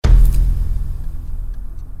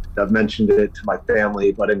I've mentioned it to my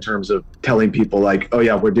family, but in terms of telling people like, oh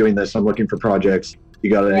yeah, we're doing this, I'm looking for projects,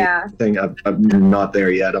 you got anything? I'm not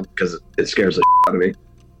there yet because it scares the out of me.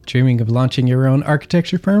 Dreaming of launching your own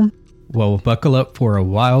architecture firm? Well, buckle up for a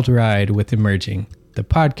wild ride with Emerging, the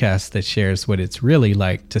podcast that shares what it's really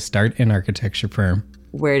like to start an architecture firm.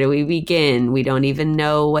 Where do we begin? We don't even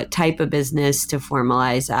know what type of business to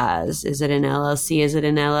formalize as. Is it an LLC? Is it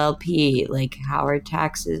an LLP? Like, how are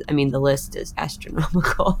taxes? I mean, the list is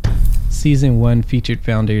astronomical. Season 1 featured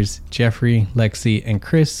founders Jeffrey, Lexi, and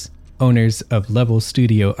Chris, owners of Level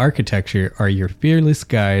Studio Architecture, are your fearless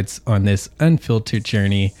guides on this unfiltered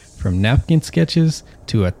journey from napkin sketches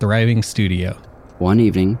to a thriving studio. One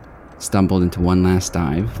evening, stumbled into one last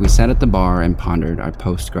dive, we sat at the bar and pondered our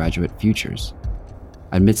postgraduate futures.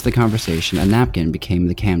 Amidst the conversation, a napkin became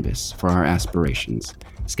the canvas for our aspirations,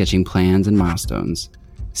 sketching plans and milestones,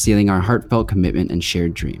 sealing our heartfelt commitment and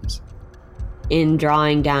shared dreams. In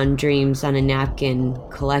drawing down dreams on a napkin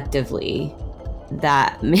collectively,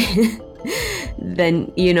 that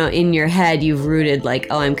then, you know, in your head, you've rooted like,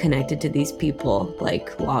 oh, I'm connected to these people,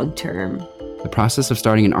 like long term. The process of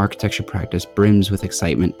starting an architecture practice brims with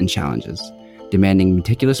excitement and challenges, demanding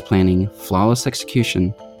meticulous planning, flawless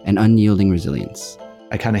execution, and unyielding resilience.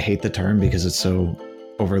 I kind of hate the term because it's so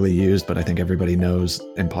overly used, but I think everybody knows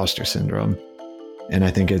imposter syndrome. And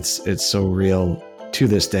I think it's so real to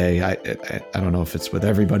this day. I don't know if it's with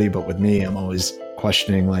everybody, but with me, I'm always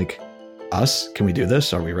questioning like, us, can we do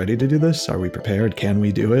this? Are we ready to do this? Are we prepared? Can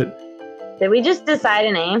we do it? Did we just decide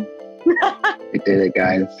a name? We did it,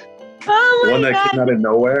 guys. Oh my One that God. came out of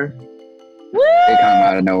nowhere. Woo! It came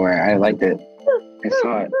out of nowhere. I liked it. I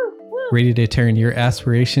saw it. Ready to turn your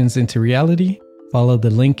aspirations into reality? Follow the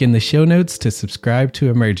link in the show notes to subscribe to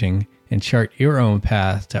Emerging and chart your own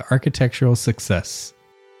path to architectural success.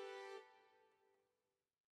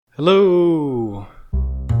 Hello!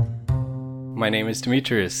 My name is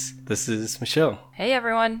Demetrius. This is Michelle. Hey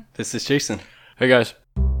everyone. This is Jason. Hey guys.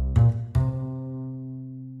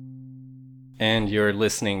 And you're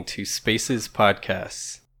listening to Spaces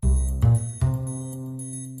Podcasts.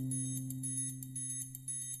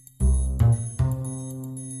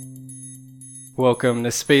 Welcome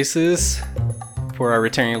to Spaces. For our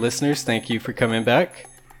returning listeners, thank you for coming back.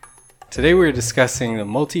 Today we're discussing the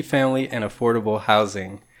multifamily and affordable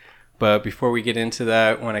housing. But before we get into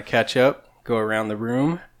that, I want to catch up, go around the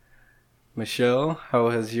room. Michelle, how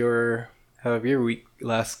have your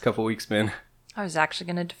last couple weeks been? I was actually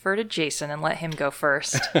going to defer to Jason and let him go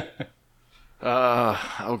first.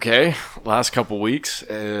 Okay. Last couple weeks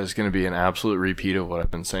is going to be an absolute repeat of what I've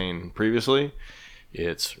been saying previously.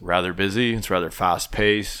 It's rather busy. It's rather fast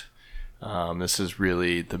paced. This is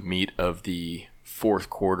really the meat of the fourth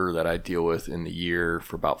quarter that I deal with in the year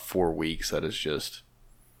for about 4 weeks. That is just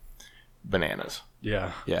bananas.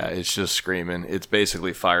 Yeah, it's just screaming. It's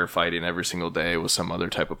basically firefighting every single day with some other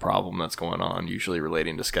type of problem that's going on, usually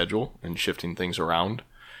relating to schedule and shifting things around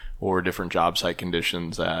or different job site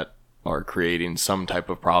conditions that are creating some type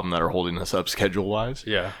of problem that are holding us up schedule-wise.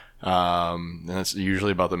 Yeah. And it's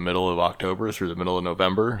usually about the middle of October through the middle of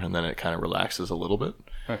November, and then it kind of relaxes a little bit.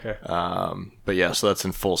 Okay. But yeah, so that's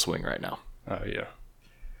in full swing right now. Oh, yeah.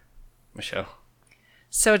 Michelle?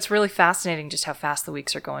 So it's really fascinating just how fast the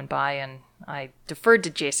weeks are going by, and I deferred to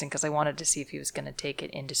Jason because I wanted to see if he was going to take it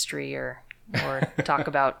industry or talk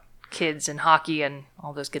about kids and hockey and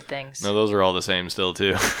all those good things. No, those are all the same still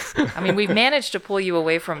too. I mean, we've managed to pull you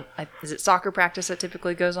away from, is it soccer practice that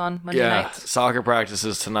typically goes on Monday nights? Yeah, soccer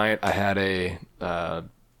practices tonight. I had a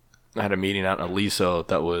meeting out in Aliso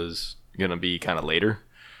that was going to be kind of later.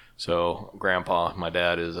 So Grandpa, my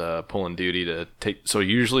dad, is pulling duty to take. So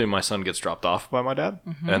usually my son gets dropped off by my dad,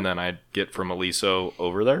 and then I get from Aliso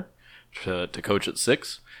over there to coach at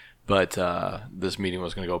 6. But this meeting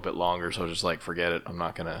was going to go a bit longer, so I was just like, forget it. I'm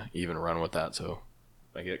not going to even run with that. So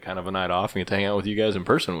I get kind of a night off and get to hang out with you guys in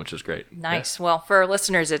person, which is great. Nice. Yeah. Well, for our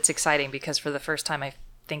listeners, it's exciting because for the first time, I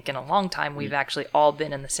think in a long time, we've actually all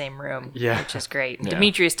been in the same room, which is great. Yeah.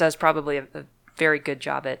 Demetrius does probably a very good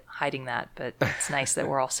job at hiding that, but it's nice that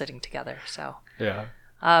we're all sitting together. So yeah.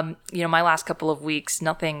 My last couple of weeks,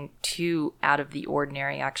 nothing too out of the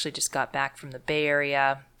ordinary. I actually just got back from the Bay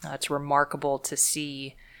Area. It's remarkable to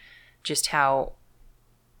see just how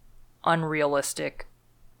unrealistic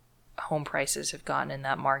home prices have gotten in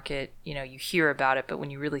that market. You know, you hear about it, but when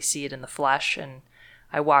you really see it in the flesh, and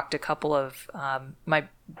I walked a couple of, my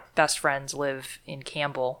best friends live in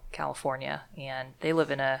Campbell, California, and they live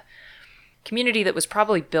in a community that was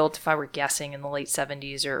probably built, if I were guessing, in the late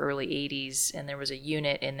 70s or early 80s, and there was a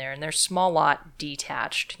unit in there, and they're small lot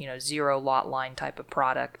detached, 0 lot line type of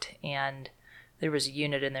product, and there was a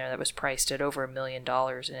unit in there that was priced at over $1 million,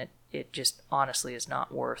 and it just honestly is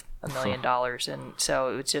not worth $1 million. And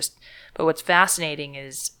so it's just, but what's fascinating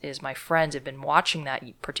is my friends have been watching that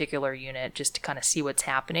particular unit just to kind of see what's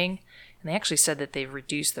happening. And they actually said that they've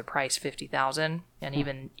reduced the price $50,000,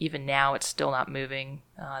 and even now it's still not moving.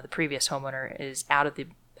 The previous homeowner is out of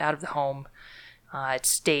the home. It's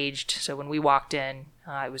staged, so when we walked in,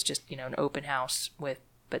 it was just an open house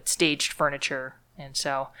but staged furniture, and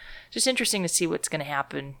so just interesting to see what's going to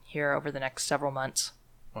happen here over the next several months.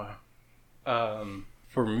 Wow.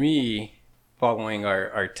 For me, following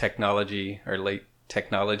our late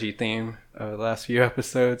technology theme of the last few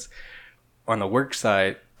episodes, on the work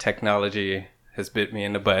side, technology has bit me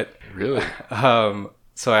in the butt. Really?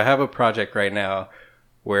 So I have a project right now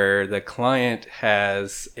where the client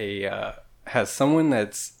has someone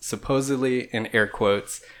that's supposedly, in air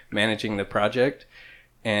quotes, managing the project.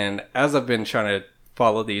 And as I've been trying to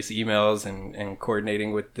follow these emails and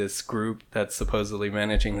coordinating with this group that's supposedly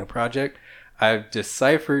managing the project, I've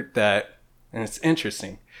deciphered that, and it's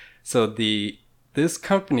interesting. So this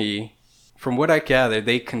company, from what I gather,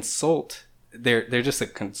 they consult. They're just a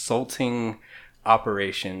consulting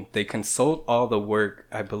operation. They consult all the work,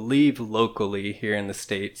 I believe, locally here in the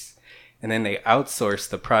States, and then they outsource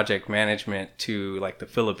the project management to like the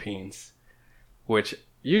Philippines, which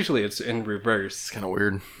usually it's in reverse. It's kind of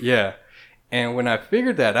weird. Yeah. And when I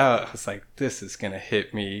figured that out, I was like, this is going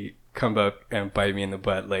to come up and bite me in the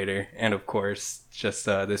butt later. And of course, just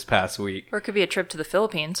this past week. Or it could be a trip to the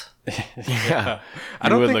Philippines. Yeah.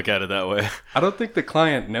 I would look at it that way. I don't think the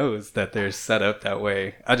client knows that they're set up that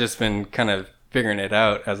way. I've just been kind of figuring it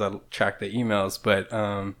out as I track the emails. But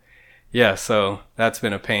yeah, so that's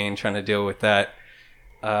been a pain trying to deal with that.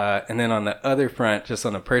 And then on the other front, just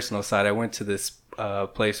on the personal side, I went to this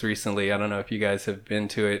place recently. I don't know if you guys have been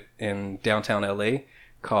to it in downtown LA,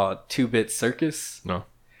 called 2-Bit Circus. No.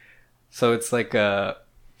 So it's like a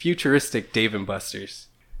futuristic Dave & Buster's.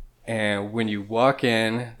 And when you walk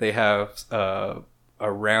in, they have a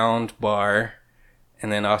round bar.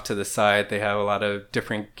 And then off to the side, they have a lot of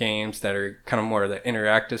different games that are kind of more of the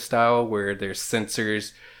interactive style where there's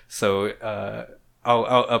sensors. So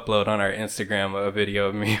I'll upload on our Instagram a video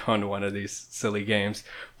of me on one of these silly games.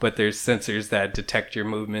 But there's sensors that detect your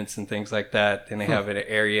movements and things like that. Then they have an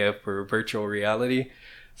area for virtual reality.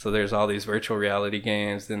 So there's all these virtual reality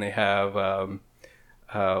games. Then they have,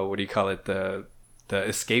 what do you call it? The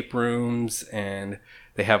escape rooms. And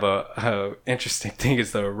they have a interesting thing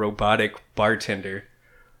is the robotic bartender.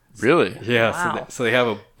 Really? Yeah. Wow. So they have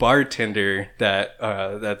a bartender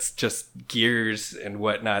that's just gears and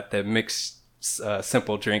whatnot that mix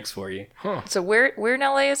simple drinks for you. Huh. So where in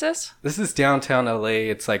LA is this? This is downtown LA.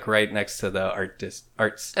 It's like right next to the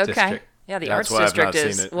arts district. Yeah, the That's arts why I've not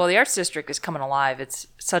district seen it. the arts district is coming alive. It's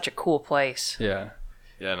such a cool place. Yeah.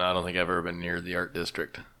 Yeah, no, I don't think I've ever been near the art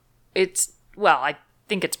district. I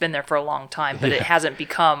think it's been there for a long time, but it hasn't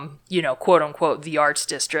become, quote unquote, the arts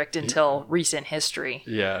district until recent history.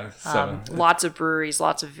 Yeah. So Lots of breweries,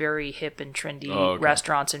 lots of very hip and trendy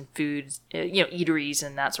restaurants and foods, eateries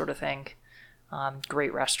and that sort of thing.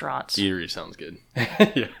 Great restaurants. Eatery sounds good.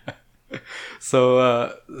 yeah.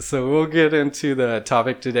 So we'll get into the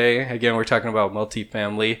topic today. Again, we're talking about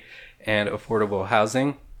multifamily and affordable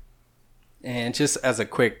housing. And just as a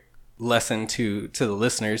quick lesson to the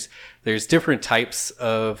listeners, there's different types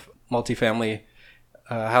of multifamily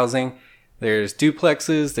housing. There's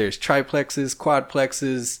duplexes, there's triplexes,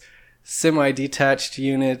 quadplexes, semi-detached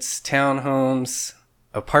units, townhomes,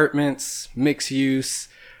 apartments, mixed use,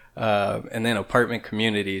 and then apartment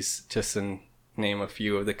communities, just to name a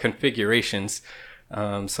few of the configurations.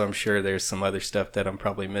 So I'm sure there's some other stuff that I'm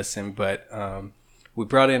probably missing, but we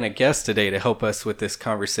brought in a guest today to help us with this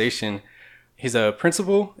conversation. He's a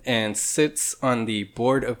principal and sits on the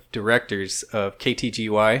board of directors of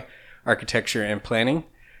KTGY Architecture and Planning.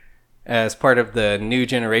 As part of the new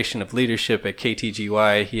generation of leadership at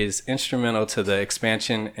KTGY, he is instrumental to the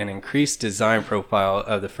expansion and increased design profile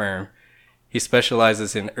of the firm. He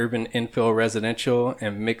specializes in urban infill residential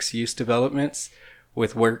and mixed-use developments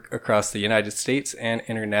with work across the United States and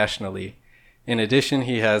internationally. In addition,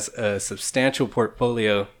 he has a substantial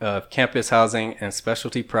portfolio of campus housing and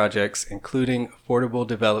specialty projects, including affordable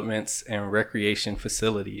developments and recreation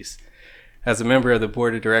facilities. As a member of the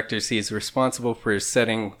board of directors, he is responsible for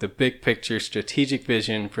setting the big picture strategic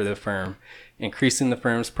vision for the firm, increasing the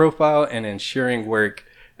firm's profile and ensuring work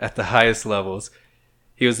at the highest levels.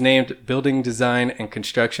 He was named Building Design and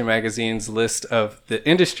Construction Magazine's list of the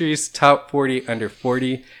industry's top 40 under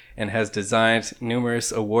 40 and has designed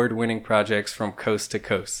numerous award-winning projects from coast to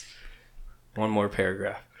coast. One more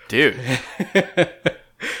paragraph. Dude.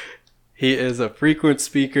 He is a frequent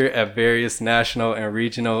speaker at various national and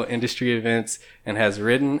regional industry events and has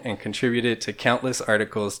written and contributed to countless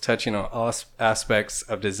articles touching on all aspects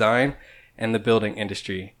of design and the building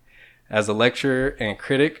industry. As a lecturer and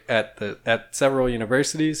critic at several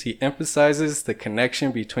universities, he emphasizes the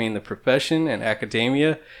connection between the profession and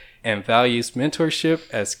academia and values mentorship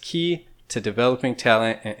as key to developing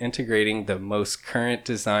talent and integrating the most current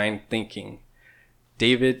design thinking.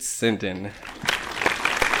 David Sinden.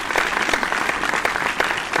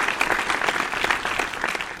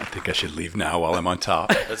 I think I should leave now while I'm on top.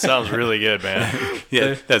 That sounds really good, man.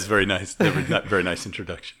 Yeah, that's very nice. Very nice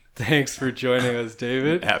introduction. Thanks for joining us,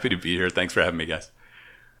 David. Happy to be here. Thanks for having me, guys.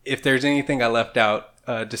 If there's anything I left out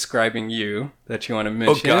describing you that you want to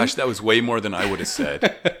mention. Oh gosh, that was way more than I would have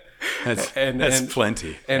said. That's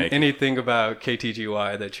plenty. And anything about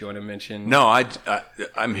KTGY that you want to mention? No,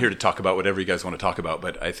 I'm here to talk about whatever you guys want to talk about.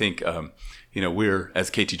 But I think, we're,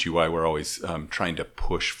 as KTGY, we're always trying to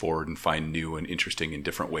push forward and find new and interesting and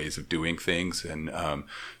different ways of doing things. And,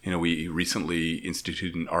 we recently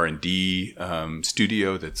instituted an R&D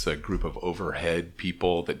studio that's a group of overhead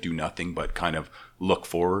people that do nothing but kind of look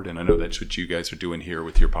forward. And I know that's what you guys are doing here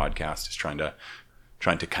with your podcast, is trying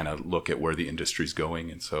to kind of look at where the industry's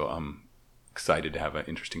going. And so I'm excited to have an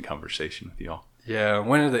interesting conversation with you all. Yeah,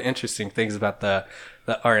 one of the interesting things about the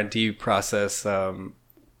R&D process,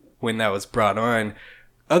 when that was brought on,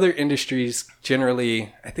 other industries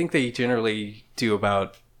generally do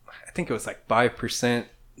about, I think it was like 5%,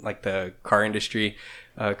 like the car industry,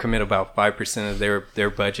 commit about 5% of their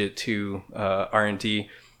budget to R&D.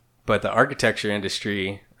 But the architecture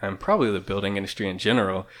industry, and probably the building industry in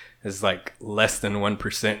general, is like less than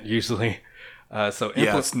 1% usually.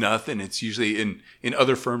 It's nothing. It's usually in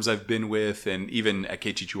other firms I've been with, and even at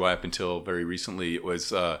KTGY up until very recently, it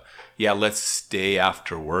was, let's stay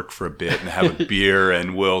after work for a bit and have a beer,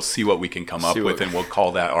 and we'll see what we can come up with, and we'll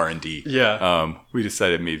call that R&D. Yeah. We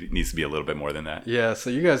decided maybe it needs to be a little bit more than that. Yeah.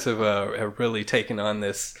 So you guys have really taken on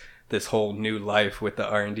this whole new life with the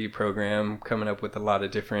R&D program, coming up with a lot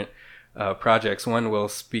of different projects. One we'll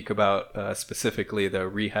speak about specifically the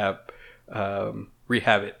Rehab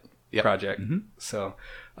It project. Mm-hmm. So,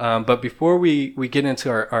 but before we get into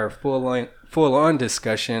our full on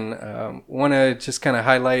discussion, want to just kind of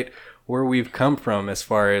highlight where we've come from as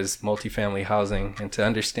far as multifamily housing, and to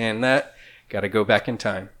understand that, got to go back in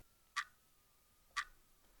time.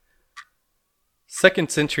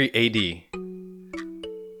 2nd century AD,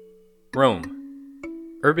 Rome.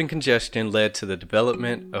 Urban congestion led to the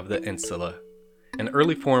development of the insula, an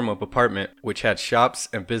early form of apartment which had shops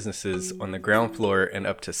and businesses on the ground floor and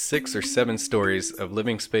up to 6 or 7 stories of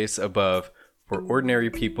living space above for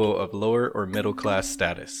ordinary people of lower or middle class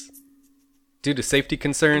status. Due to safety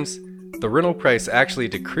concerns, the rental price actually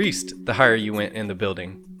decreased the higher you went in the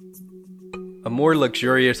building. A more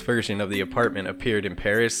luxurious version of the apartment appeared in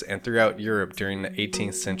Paris and throughout Europe during the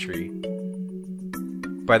 18th century.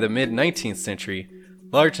 By the mid-19th century,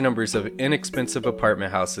 large numbers of inexpensive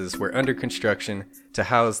apartment houses were under construction to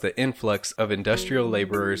house the influx of industrial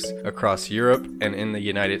laborers across Europe and in the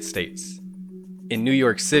United States. In New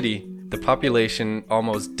York City, the population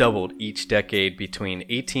almost doubled each decade between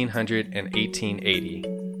 1800 and 1880.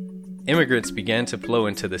 Immigrants began to flow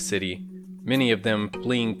into the city, many of them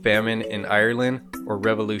fleeing famine in Ireland or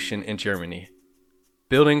revolution in Germany.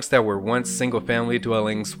 Buildings that were once single-family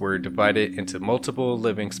dwellings were divided into multiple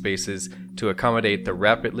living spaces to accommodate the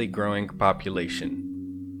rapidly growing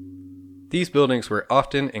population. These buildings were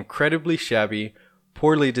often incredibly shabby,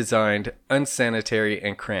 poorly designed, unsanitary,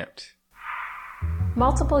 and cramped.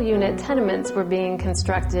 Multiple unit tenements were being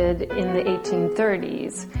constructed in the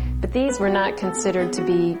 1830s, but these were not considered to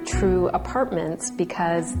be true apartments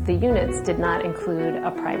because the units did not include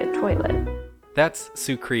a private toilet. That's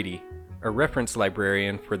Sue Creedy, a reference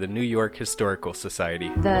librarian for the New York Historical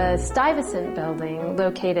Society. The Stuyvesant Building,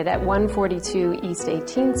 located at 142 East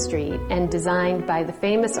 18th Street and designed by the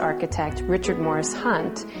famous architect Richard Morris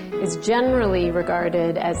Hunt, is generally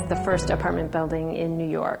regarded as the first apartment building in New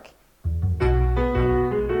York.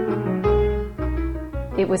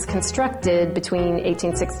 It was constructed between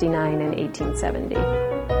 1869 and 1870.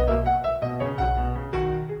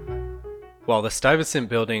 While the Stuyvesant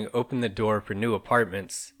Building opened the door for new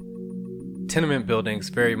apartments, tenement buildings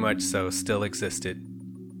very much so still existed.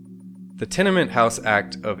 The Tenement House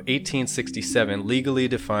Act of 1867 legally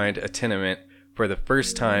defined a tenement for the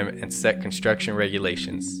first time and set construction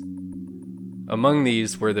regulations. Among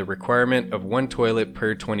these were the requirement of 1 toilet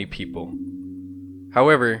per 20 people.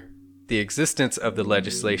 However, the existence of the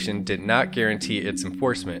legislation did not guarantee its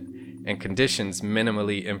enforcement, and conditions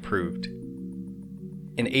minimally improved.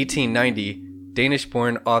 In 1890,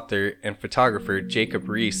 Danish-born author and photographer Jacob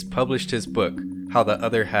Riis published his book, How the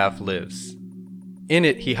Other Half Lives. In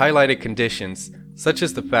it, he highlighted conditions such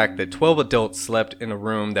as the fact that 12 adults slept in a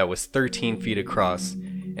room that was 13 feet across,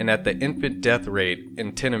 and that the infant death rate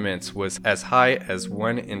in tenements was as high as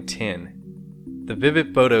 1 in 10. The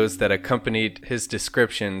vivid photos that accompanied his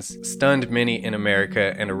descriptions stunned many in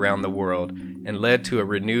America and around the world and led to a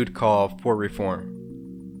renewed call for reform.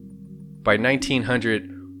 By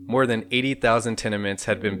 1900, more than 80,000 tenements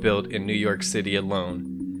had been built in New York City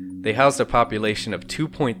alone. They housed a population of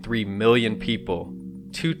 2.3 million people,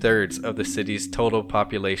 2/3 of the city's total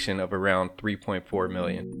population of around 3.4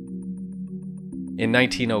 million. In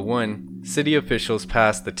 1901, city officials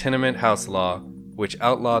passed the Tenement House Law, which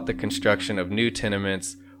outlawed the construction of new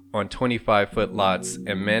tenements on 25-foot lots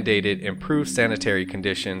and mandated improved sanitary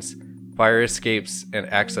conditions, fire escapes, and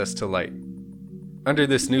access to light. Under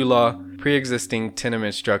this new law, pre-existing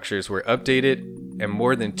tenement structures were updated, and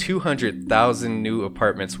more than 200,000 new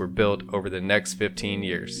apartments were built over the next 15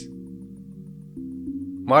 years.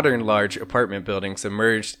 Modern large apartment buildings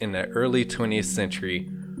emerged in the early 20th century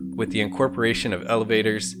with the incorporation of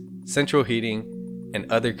elevators, central heating, and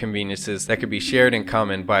other conveniences that could be shared in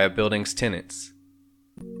common by a building's tenants.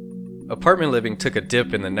 Apartment living took a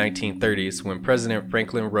dip in the 1930s when President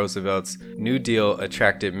Franklin Roosevelt's New Deal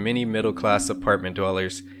attracted many middle-class apartment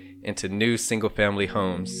dwellers into new single-family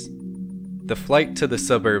homes. The flight to the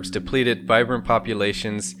suburbs depleted vibrant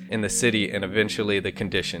populations in the city and eventually the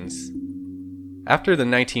conditions. After the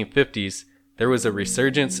 1950s, there was a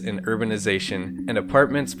resurgence in urbanization, and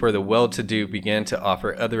apartments for the well-to-do began to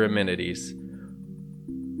offer other amenities.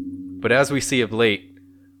 But as we see of late,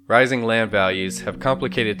 rising land values have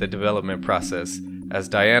complicated the development process, as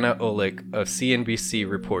Diana Olick of CNBC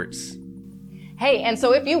reports. Hey, and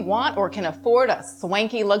so if you want or can afford a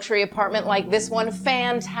swanky luxury apartment like this one,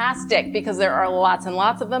 fantastic, because there are lots and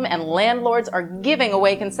lots of them and landlords are giving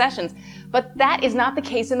away concessions. But that is not the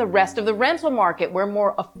case in the rest of the rental market, where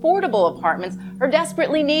more affordable apartments are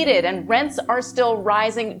desperately needed and rents are still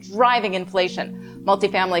rising, driving inflation.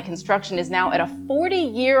 Multifamily construction is now at a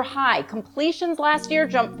 40-year high. Completions last year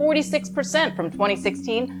jumped 46% from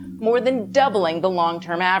 2016, more than doubling the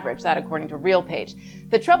long-term average, that according to RealPage.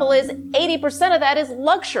 The trouble is, 80% of that is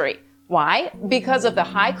luxury. Why? Because of the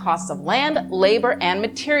high costs of land, labor, and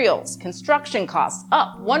materials. Construction costs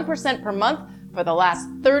up 1% per month for the last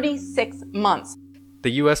 36 months.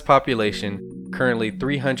 The U.S. population, currently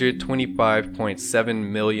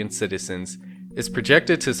 325.7 million citizens, is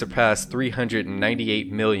projected to surpass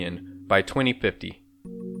 398 million by 2050.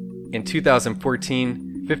 In 2014,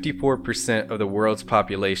 54% of the world's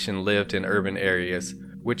population lived in urban areas,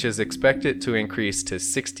 which is expected to increase to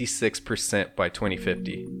 66% by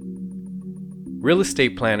 2050. Real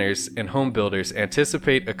estate planners and home builders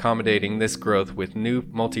anticipate accommodating this growth with new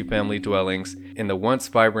multifamily dwellings in the once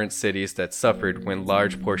vibrant cities that suffered when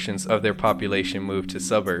large portions of their population moved to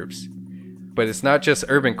suburbs. But it's not just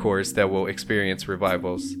urban cores that will experience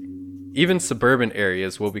revivals. Even suburban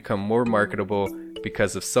areas will become more marketable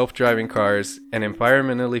because of self-driving cars and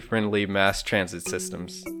environmentally friendly mass transit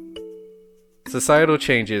systems. Societal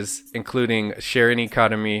changes, including sharing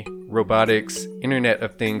economy, robotics, Internet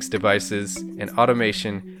of Things devices, and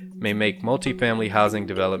automation, may make multifamily housing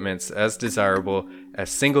developments as desirable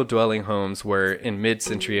as single-dwelling homes were in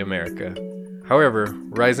mid-century America. However,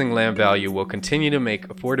 rising land value will continue to make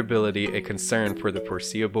affordability a concern for the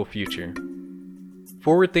foreseeable future.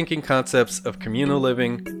 Forward-thinking concepts of communal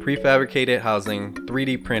living, prefabricated housing,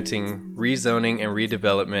 3D printing, rezoning and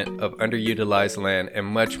redevelopment of underutilized land, and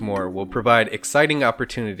much more will provide exciting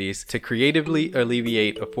opportunities to creatively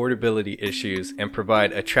alleviate affordability issues and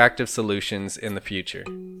provide attractive solutions in the future.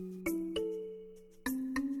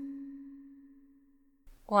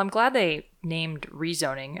 Well, I'm glad they named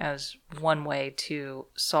rezoning as one way to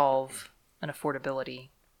solve an affordability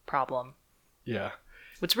problem. Yeah.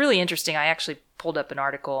 What's really interesting, I actually pulled up an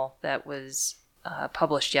article that was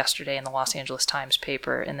published yesterday in the Los Angeles Times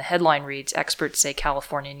paper, and the headline reads, "Experts say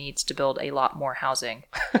California needs to build a lot more housing,"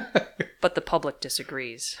 but the public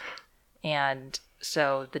disagrees. And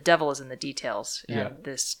so the devil is in the details. And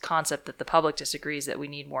this concept that the public disagrees that we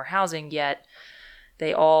need more housing, yet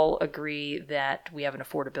they all agree that we have an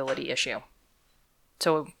affordability issue.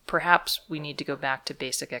 So perhaps we need to go back to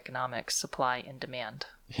basic economics, supply and demand.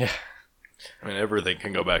 Yeah. I mean, everything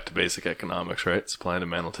can go back to basic economics, right? Supply and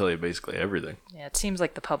demand will tell you basically everything. Yeah, it seems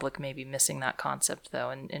like the public may be missing that concept, though.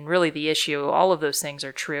 And really the issue, all of those things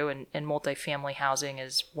are true, and multifamily housing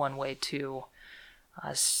is one way to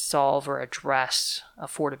solve or address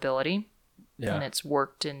affordability. Yeah. And it's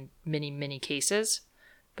worked in many, many cases.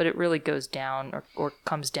 but it really goes down or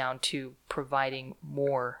comes down to providing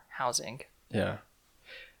more housing. Yeah.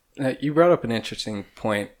 You brought up an interesting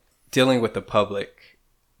point, dealing with the public.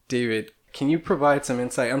 David, can you provide some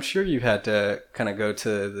insight? I'm sure you had to kind of go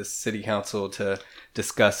to the city council to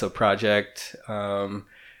discuss a project.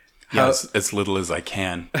 As little as I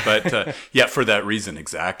can. But yeah, for that reason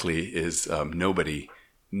exactly is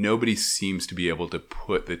nobody seems to be able to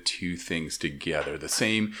put the two things together. The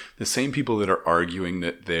same people that are arguing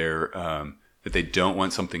that that they don't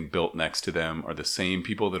want something built next to them are the same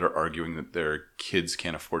people that are arguing that their kids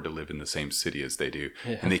can't afford to live in the same city as they do.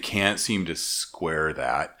 Yeah. And they can't seem to square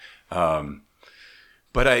that.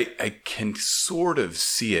 But I can sort of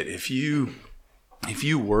see it. If you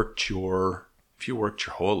worked your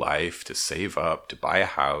whole life to save up, to buy a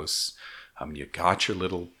house, you got your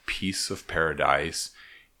little piece of paradise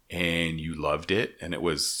and you loved it, and it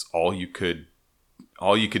was all you could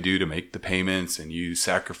do to make the payments, and you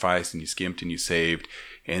sacrificed and you skimped and you saved,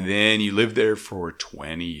 and then you lived there for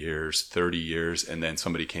 20 years, 30 years, and then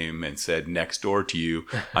somebody came and said, next door to you,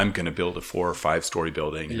 I'm going to build a 4 or 5 story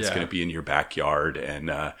building, and it's going to be in your backyard,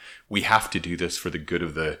 and we have to do this for the good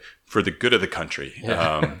of the country.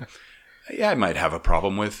 Yeah. I might have a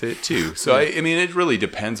problem with it too. So I mean, it really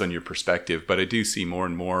depends on your perspective, but I do see more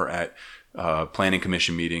and more at planning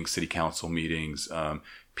commission meetings, city council meetings,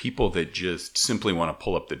 people that just simply want to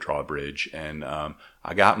pull up the drawbridge and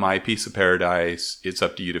I got my piece of paradise. It's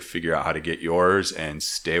up to you to figure out how to get yours and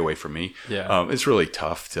stay away from me. Yeah. It's really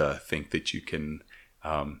tough to think that you can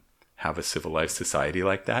have a civilized society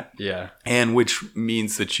like that. Yeah. And which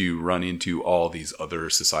means that you run into all these other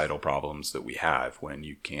societal problems that we have when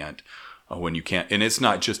you can't, and it's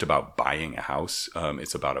not just about buying a house.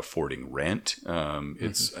 It's about affording rent.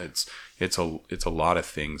 It's a lot of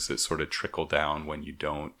things that sort of trickle down when you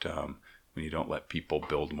don't let people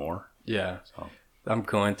build more. Yeah. So. I'm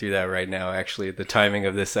going through that right now. Actually, the timing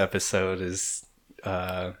of this episode is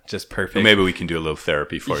just perfect. Well, maybe we can do a little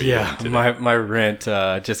therapy for you. Yeah. My rent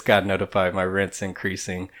just got notified. My rent's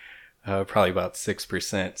increasing, probably about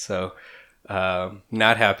 6%. So.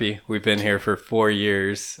 Not happy. We've been here for 4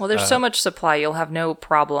 years. Well, there's so much supply, you'll have no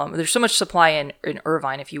problem. There's so much supply in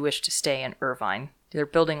Irvine if you wish to stay in Irvine. They're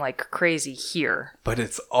building like crazy here. But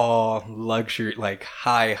it's all luxury, like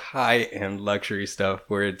high-end luxury stuff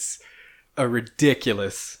where it's a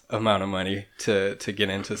ridiculous amount of money to get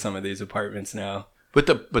into some of these apartments now. But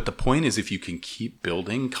the point is, if you can keep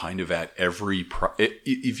building kind of at every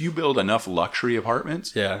if you build enough luxury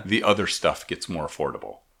apartments, the other stuff gets more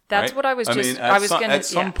affordable. That's right? what I was just. At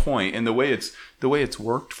some point, and the way it's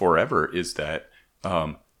worked forever is that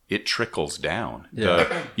it trickles down.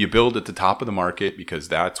 Yeah. You build at the top of the market because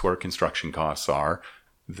that's where construction costs are.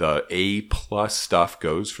 The A+ stuff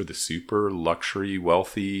goes for the super luxury,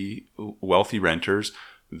 wealthy renters.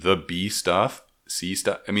 The B stuff, C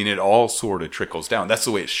stuff. I mean, it all sort of trickles down. That's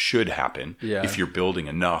the way it should happen. Yeah. If you're building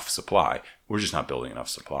enough supply. We're just not building enough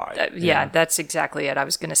supply. Yeah, that's exactly it. I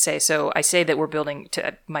was going to say. So I say that we're building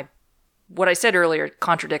to what I said earlier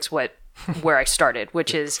contradicts where I started,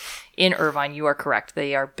 which is in Irvine. You are correct.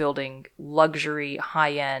 They are building luxury,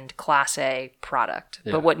 high-end, Class A product.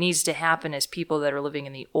 Yeah. But what needs to happen is people that are living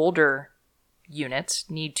in the older units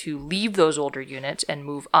need to leave those older units and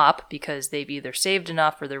move up because they've either saved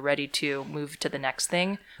enough or they're ready to move to the next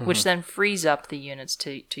thing, which then frees up the units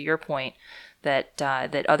to your point. That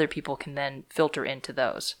other people can then filter into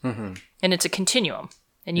those. Mm-hmm. And it's a continuum.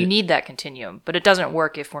 And you need that continuum. But it doesn't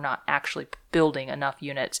work if we're not actually building enough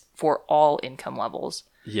units for all income levels.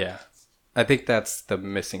 Yeah. I think that's the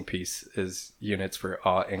missing piece is units for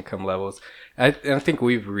all income levels. I think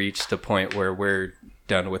we've reached a point where we're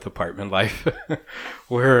done with apartment life.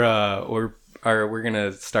 We're going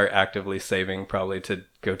to start actively saving probably to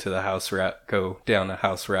go down the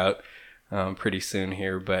house route pretty soon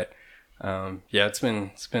here. But it's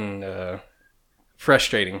been a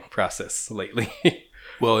frustrating process lately.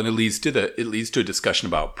 Well, and it leads to a discussion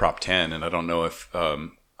about Prop 10, and I don't know if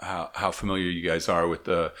how familiar you guys are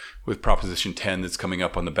with Proposition 10 that's coming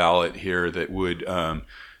up on the ballot here that would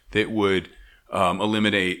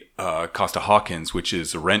eliminate Costa-Hawkins, which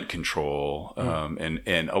is rent control,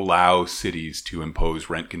 and allow cities to impose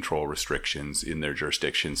rent control restrictions in their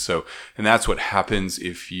jurisdictions. So, and that's what happens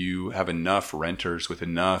if you have enough renters with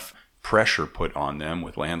enough pressure put on them,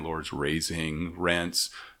 with landlords raising rents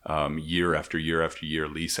year after year after year,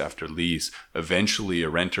 lease after lease. Eventually a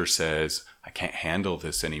renter says, I can't handle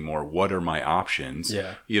this anymore. What are my options?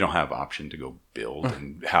 Yeah. You don't have option to go build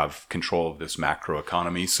and have control of this macro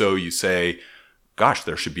economy. So you say, gosh,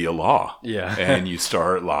 there should be a law. Yeah. And you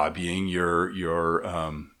start lobbying your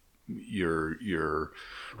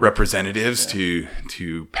representatives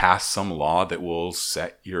to pass some law that will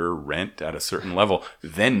set your rent at a certain level.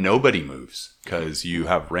 Then nobody moves because you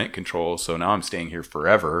have rent control. So now I'm staying here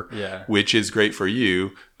forever, which is great for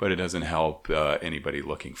you, but it doesn't help anybody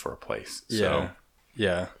looking for a place.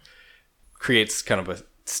 Yeah. Creates kind of a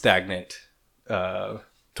stagnant.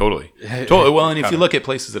 Totally. Well, and if you look at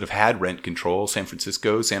places that have had rent control, San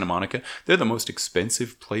Francisco, Santa Monica, they're the most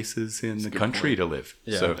expensive places in the country to live.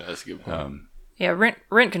 Yeah, so, that's a good point.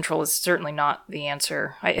 Rent control is certainly not the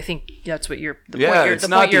answer. I think that's what you're. It's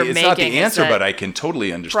not the answer, but I can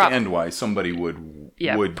totally understand why somebody would.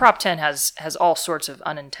 Prop 10 has all sorts of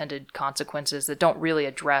unintended consequences that don't really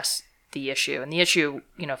address the issue. And the issue,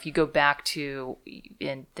 if you go back to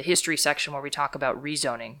in the history section where we talk about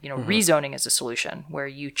rezoning, rezoning is a solution where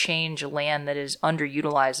you change land that is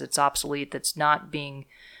underutilized, that's obsolete, that's not being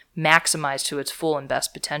maximized to its full and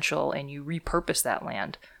best potential, and you repurpose that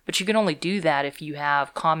land. But you can only do that if you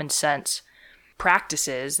have common sense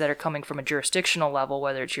practices that are coming from a jurisdictional level,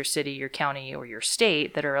 whether it's your city, your county, or your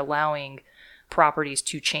state, that are allowing properties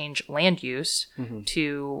to change land use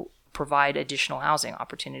to provide additional housing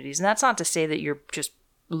opportunities. And that's not to say that you're just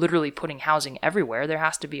literally putting housing everywhere. There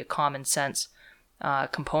has to be a common sense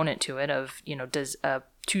component to it of, does a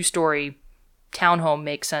 2-story townhome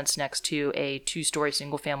make sense next to a 2-story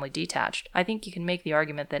single family detached? I think you can make the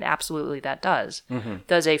argument that absolutely that does.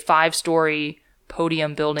 Does a 5-story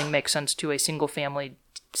podium building make sense to a single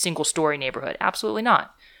story neighborhood? Absolutely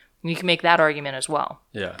not. You can make that argument as well.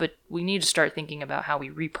 Yeah. But we need to start thinking about how we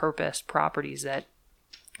repurpose properties that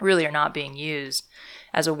really are not being used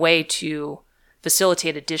as a way to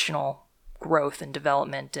facilitate additional growth and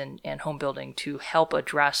development and home building to help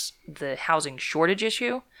address the housing shortage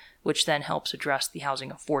issue, which then helps address the housing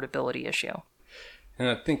affordability issue. And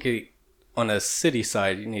I think on a city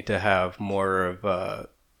side, you need to have more of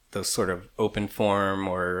those sort of open forum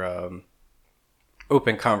or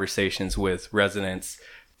open conversations with residents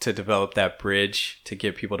to develop that bridge to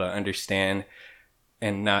get people to understand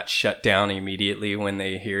and not shut down immediately when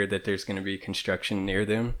they hear that there's going to be construction near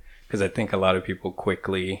them. Because I think a lot of people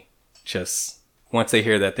quickly just, once they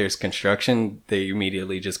hear that there's construction, they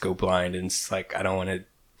immediately just go blind and it's like, I don't want to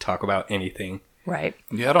talk about anything. Right.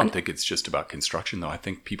 Yeah, I don't think it's just about construction, though. I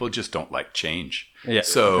think people just don't like change. Yeah.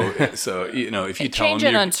 So if you tell them change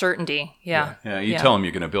and uncertainty. Yeah. You tell them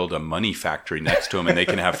you're going to build a money factory next to them, and they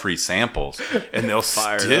can have free samples, and they'll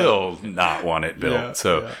still not want it built.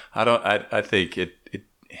 I think it.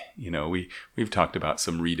 We've talked about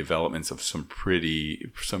some redevelopments of some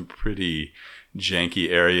pretty janky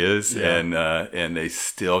areas, and they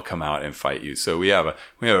still come out and fight you. So we have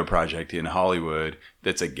a project in Hollywood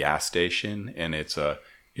that's a gas station, and it's a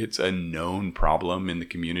known problem in the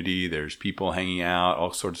community. There's people hanging out,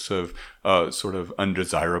 all sorts of sort of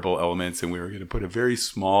undesirable elements, and we were going to put a very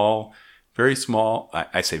small,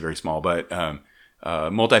 I say very small, but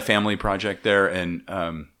multifamily project there,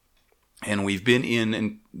 and we've been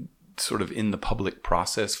in the public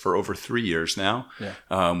process for over 3 years now.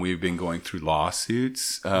 Yeah. We've been going through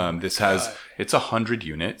lawsuits. It's 100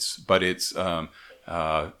 units, but it's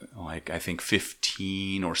I think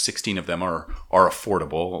 15 or 16 of them are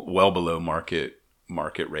affordable, well below market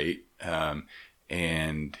rate.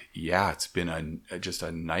 And yeah, it's been just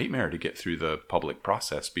a nightmare to get through the public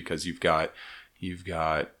process because you've got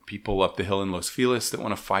people up the hill in Los Feliz that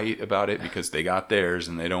want to fight about it because they got theirs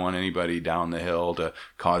and they don't want anybody down the hill to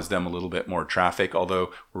cause them a little bit more traffic.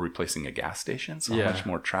 Although we're replacing a gas station, so how much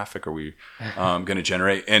more traffic are we going to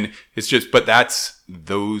generate? And it's just, but that's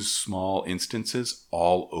those small instances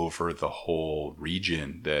all over the whole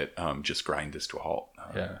region that just grind this to a halt.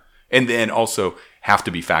 And then also have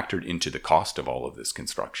to be factored into the cost of all of this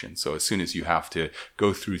construction. So as soon as you have to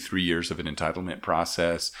go through 3 years of an entitlement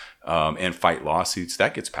process and fight lawsuits,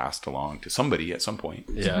 that gets passed along to somebody at some point.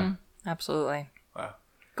 Yeah, absolutely. Wow.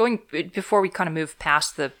 Before we kind of move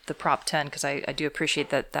past the Prop 10, because I do appreciate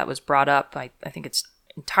that was brought up. I think it's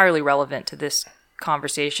entirely relevant to this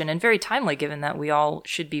conversation and very timely given that we all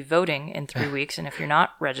should be voting in 3 weeks. And if you're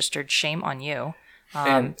not registered, shame on you.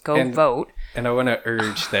 Go vote. And I want to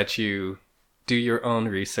urge that you do your own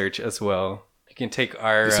research as well. You can take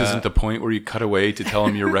our... This isn't the point where you cut away to tell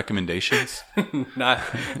them your recommendations? not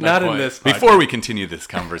in this podcast. Before we continue this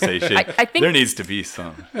conversation, I think, there needs to be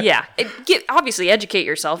some... Yeah. Obviously, educate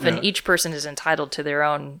yourself, and each person is entitled to their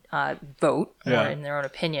own vote and their own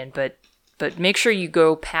opinion, but make sure you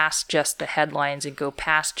go past just the headlines and go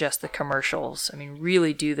past just the commercials. I mean,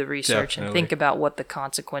 really do the research and think about what the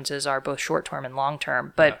consequences are, both short-term and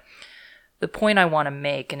long-term. But the point I want to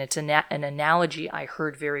make, and it's an analogy I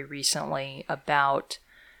heard very recently about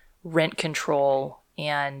rent control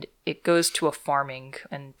and it goes to a farming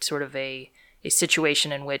and sort of a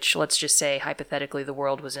situation in which, let's just say, hypothetically, the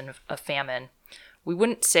world was in a famine. We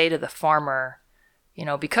wouldn't say to the farmer,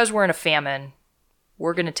 because we're in a famine,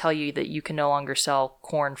 we're going to tell you that you can no longer sell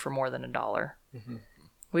corn for more than $1. Mm-hmm.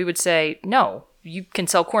 We would say, no, you can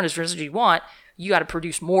sell corn as much as you want. You got to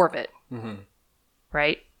produce more of it. Mm-hmm.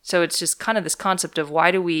 Right? So it's just kind of this concept of,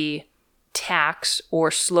 why do we tax or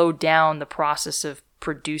slow down the process of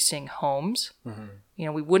producing homes?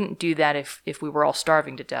 Mm-hmm. We wouldn't do that if we were all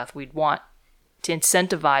starving to death. We'd want to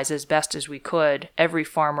incentivize as best as we could every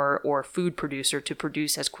farmer or food producer to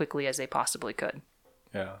produce as quickly as they possibly could.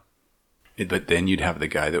 Yeah. But then you'd have the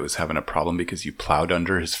guy that was having a problem because you plowed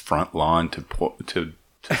under his front lawn to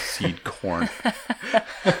seed corn.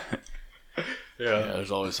 Yeah, there's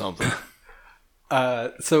always something.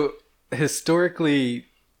 So historically,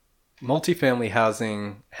 multifamily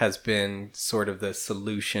housing has been sort of the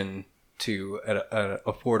solution to an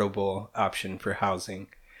affordable option for housing.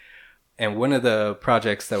 And one of the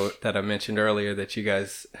projects that I mentioned earlier that you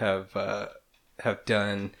guys have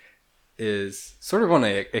done is sort of on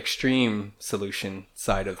the extreme solution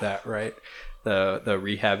side of that, right? The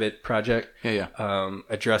Rehab It project. Yeah.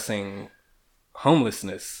 Addressing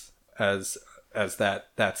homelessness as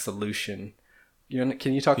that solution.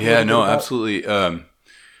 Can you talk a little bit about? Absolutely.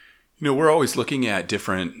 We're always looking at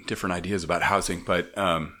different ideas about housing, but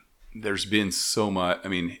there's been so much. I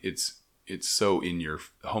mean, it's so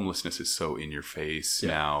homelessness is so in your face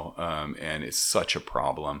now, and it's such a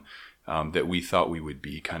problem that we thought we would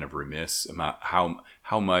be kind of remiss about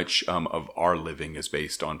how much of our living is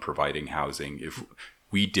based on providing housing if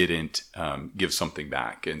we didn't give something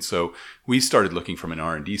back. And so we started looking from an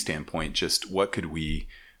R&D standpoint, just what could we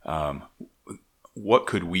do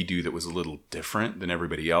that was a little different than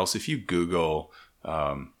everybody else? If you Google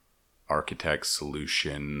architect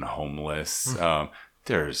solution homeless,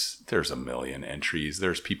 there's a million entries.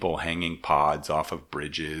 There's people hanging pods off of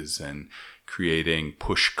bridges and creating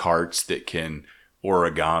push carts that can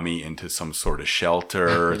origami into some sort of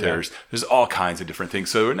shelter. Yeah. There's all kinds of different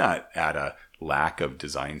things. So we're not at a lack of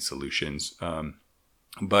design solutions.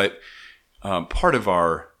 But part of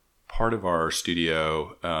our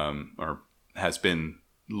studio has been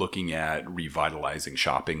looking at revitalizing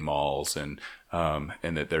shopping malls and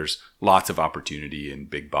that there's lots of opportunity in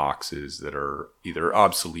big boxes that are either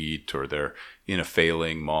obsolete or they're in a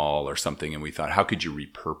failing mall or something. And we thought, how could you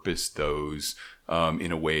repurpose those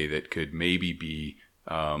in a way that could maybe be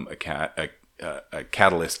a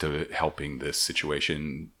catalyst to helping this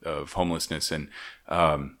situation of homelessness? And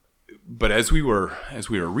but as we were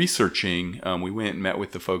researching, we went and met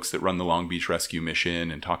with the folks that run the Long Beach Rescue Mission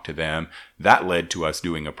and talked to them. That led to us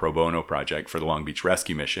doing a pro bono project for the Long Beach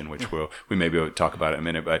Rescue Mission, which we may be able to talk about in a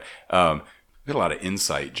minute. But we got a lot of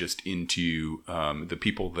insight just into the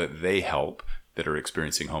people that they help that are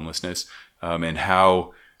experiencing homelessness, and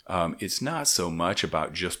how it's not so much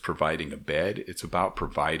about just providing a bed. It's about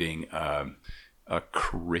providing a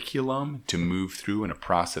curriculum to move through and a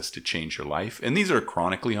process to change your life. And these are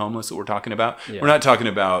chronically homeless that we're talking about. Yeah. We're not talking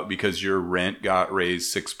about because your rent got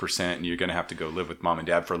raised 6% and you're going to have to go live with mom and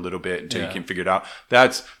dad for a little bit until you can figure it out.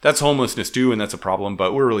 That's homelessness too, and that's a problem.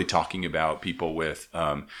 But we're really talking about people with,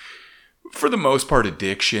 for the most part,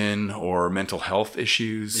 addiction or mental health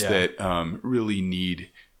issues that really need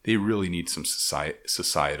some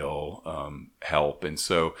societal help. And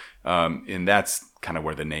so, and that's kind of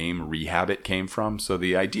where the name Rehab It came from. So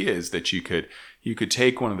the idea is that you could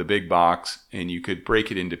take one of the big box and you could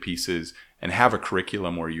break it into pieces and have a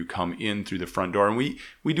curriculum where you come in through the front door. And we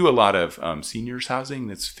do a lot of seniors housing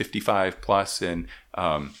that's 55 plus, and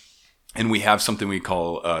we have something we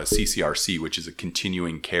call CCRC, which is a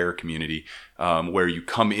continuing care community, where you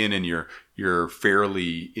come in and you're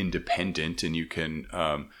fairly independent and you can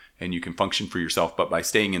function for yourself, but by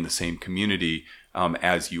staying in the same community,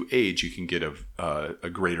 as you age, you can get a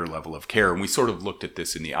greater level of care. And we sort of looked at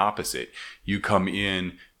this in the opposite. You come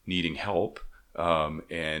in needing help,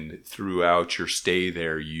 and throughout your stay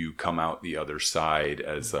there, you come out the other side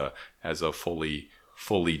as a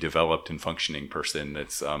fully developed and functioning person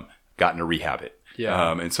that's gotten to rehab it.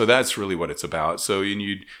 Yeah. And so that's really what it's about. So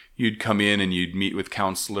you'd come in and you'd meet with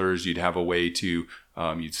counselors. You'd have a way to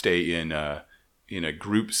you'd stay in a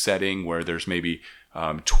group setting where there's maybe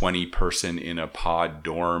 20 person in a pod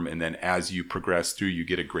dorm, and then as you progress through, you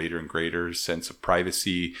get a greater and greater sense of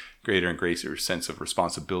privacy. greater and greater sense of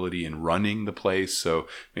responsibility in running the place. So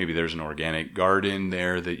maybe there's an organic garden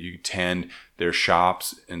there that you tend. There's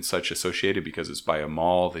shops and such associated because it's by a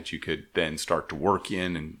mall that you could then start to work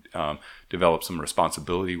in and develop some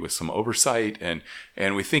responsibility with some oversight.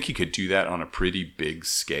 And we think you could do that on a pretty big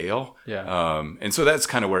scale. Yeah. And so that's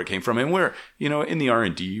kind of where it came from. And we're, in the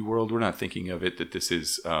R&D world, we're not thinking of it that this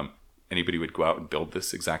is anybody would go out and build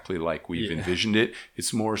this exactly like we've envisioned it.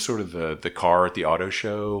 It's more sort of the car at the auto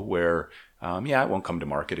show where it won't come to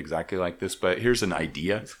market exactly like this, but here's an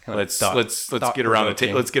idea. Let's get around the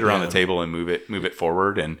table. Let's get around the table and move it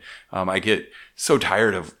forward. And I get so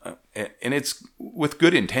tired of, and it's with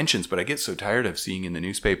good intentions, but I get so tired of seeing in the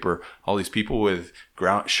newspaper all these people with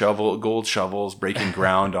gold shovels breaking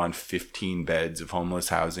ground on 15 beds of homeless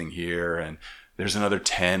housing here, and there's another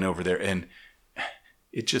 10 over there, and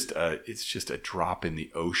it's just a drop in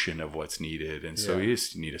the ocean of what's needed. And so you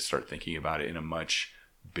just need to start thinking about it in a much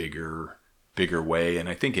bigger way. And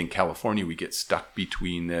I think in California we get stuck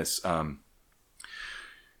between this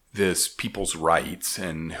people's rights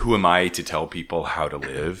and who am I to tell people how to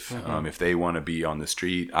live. If they want to be on the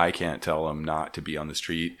street, I can't tell them not to be on the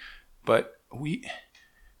street. But we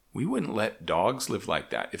wouldn't let dogs live like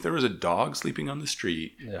that. If there was a dog sleeping on the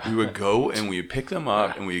street, we would go and we would pick them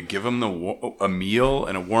up and we would give them a meal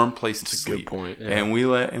and a warm place to sleep. Good point. Yeah. And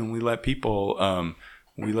we let people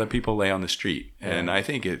lay on the street. And I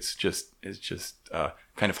think it's just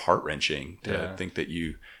kind of heart-wrenching to think that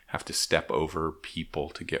you have to step over people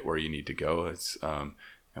to get where you need to go. It's and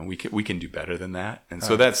we can do better than that. And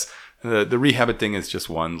so that's the Rehabit thing is just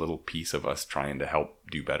one little piece of us trying to help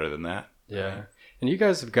do better than that. Yeah. And you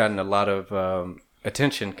guys have gotten a lot of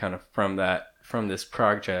attention kind of from this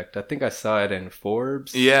project. I think I saw it in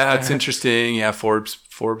Forbes. Yeah, it's interesting. Yeah, Forbes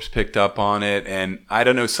picked up on it. And I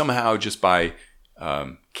don't know, somehow just by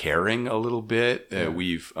caring a little bit,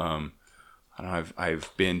 we've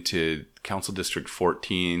I've been to Council District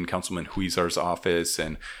 14, Councilman Huizar's office,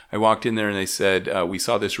 and I walked in there and they said, we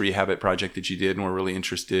saw this Rehabit project that you did and we're really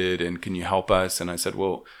interested, and can you help us? And I said,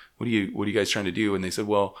 well, what are you guys trying to do? And they said,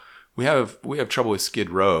 well, we have trouble with Skid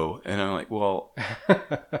Row. And I'm like, well,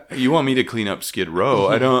 you want me to clean up Skid Row?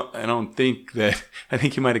 I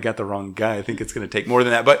think you might have got the wrong guy. I think it's going to take more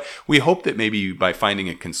than that. But we hope that maybe by finding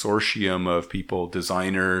a consortium of people,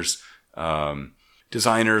 designers,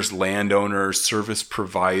 landowners, service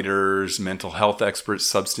providers, mental health experts,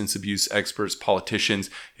 substance abuse experts, politicians,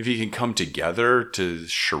 if you can come together to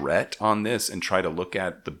charrette on this and try to look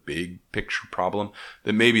at the big picture problem,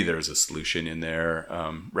 then maybe there's a solution in there,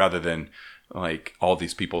 rather than like all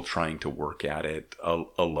these people trying to work at it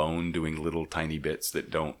alone, doing little tiny bits that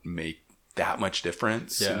don't make that much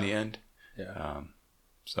difference in the end. Yeah.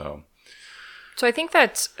 So I think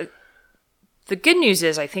that's... The good news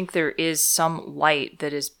is I think there is some light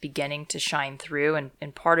that is beginning to shine through,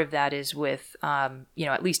 and part of that is with,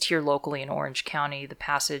 at least here locally in Orange County, the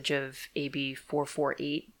passage of AB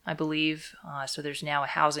 448, I believe. So there's now a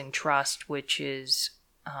housing trust which is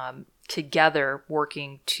together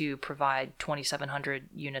working to provide 2,700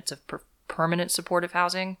 units of permanent supportive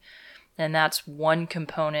housing, and that's one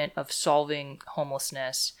component of solving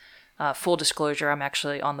homelessness. Full disclosure, I'm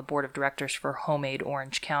actually on the board of directors for HomeAid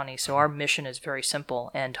Orange County. So our mission is very simple,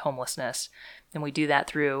 end homelessness. And we do that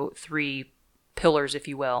through 3 pillars, if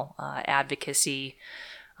you will, advocacy,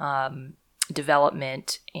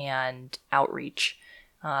 development, and outreach.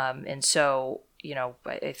 And so,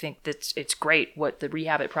 I think it's great what the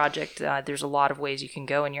Rehabit project, there's a lot of ways you can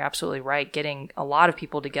go, and you're absolutely right. Getting a lot of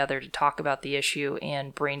people together to talk about the issue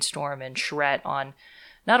and brainstorm and charrette on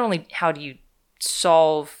not only how do you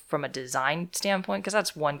solve from a design standpoint, because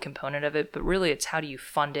that's one component of it, but really it's how do you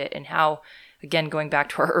fund it, and how, again, going back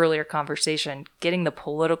to our earlier conversation, getting the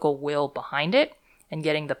political will behind it and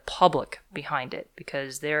getting the public behind it,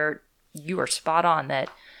 because you are spot on that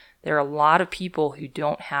there are a lot of people who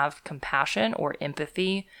don't have compassion or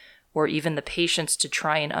empathy or even the patience to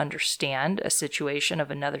try and understand a situation of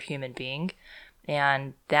another human being,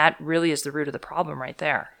 and that really is the root of the problem right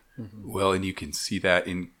there. Well, and you can see that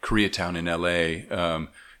in Koreatown in LA.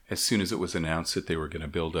 As soon as it was announced that they were going to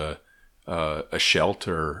build a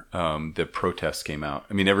shelter, the protests came out.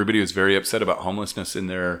 I mean, everybody was very upset about homelessness in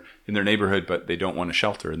their neighborhood, but they don't want a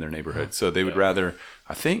shelter in their neighborhood. So they would rather,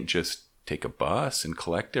 I think, just take a bus and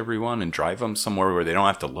collect everyone and drive them somewhere where they don't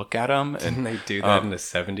have to look at them. Didn't they do that in the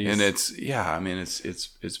 70s? And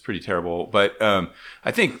it's pretty terrible. But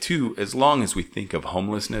I think too, as long as we think of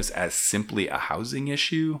homelessness as simply a housing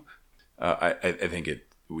issue, I think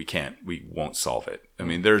we won't solve it. I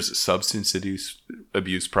mean, there's a substance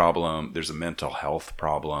abuse problem, there's a mental health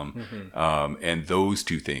problem, and those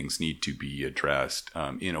two things need to be addressed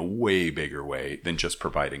in a way bigger way than just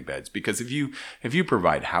providing beds. Because if you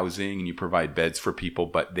provide housing and you provide beds for people,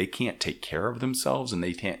 but they can't take care of themselves and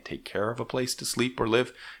they can't take care of a place to sleep or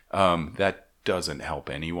live, that doesn't help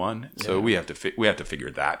anyone. So we have to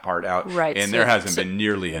figure that part out. Right. And there hasn't been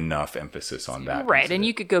nearly enough emphasis on that. Right. And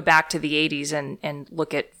you could go back to the 80s and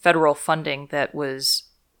look at federal funding that was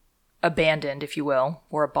abandoned, if you will,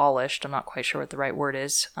 or abolished. I'm not quite sure what the right word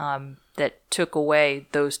is, that took away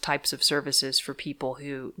those types of services for people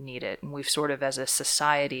who need it. And we've sort of, as a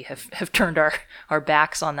society, have turned our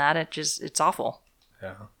backs on that. It's awful.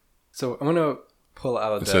 Yeah. So I'm going to pull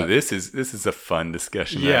out so this is a fun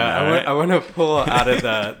discussion. Yeah, right? I want to pull out of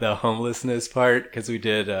the homelessness part, because we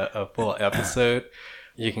did a full episode.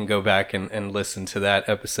 You can go back and listen to that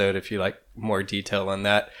episode if you like more detail on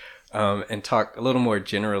that, and talk a little more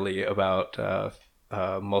generally about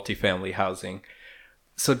multifamily housing.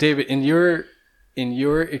 So David, in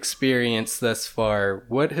your experience thus far,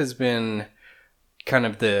 what has been kind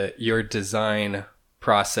of your design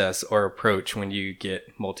process or approach when you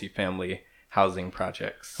get multifamily housing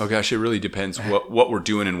projects? Oh gosh, it really depends what we're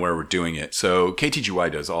doing and where we're doing it. So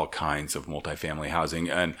KTGY does all kinds of multifamily housing,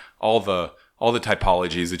 and all the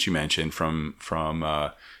typologies that you mentioned, from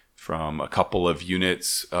a couple of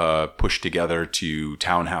units pushed together to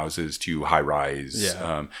townhouses to high rise.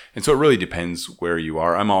 Yeah. And so it really depends where you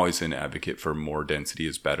are. I'm always an advocate for more density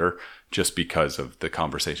is better, just because of the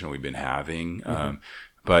conversation we've been having.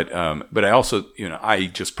 But I also, I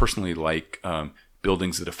just personally like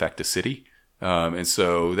buildings that affect a city. And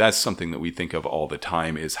so that's something that we think of all the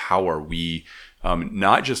time, is how are we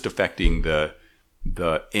not just affecting the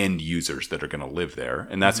end users that are going to live there,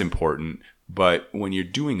 and that's important, but when you're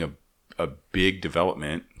doing a big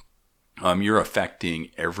development, you're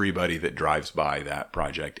affecting everybody that drives by that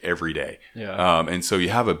project every day. Yeah. And so you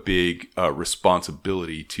have a big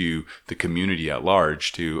responsibility to the community at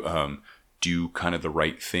large to do kind of the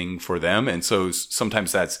right thing for them. And so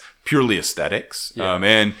sometimes that's purely aesthetics. Yeah.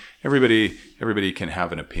 And everybody can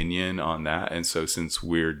have an opinion on that. And so since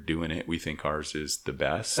we're doing it, we think ours is the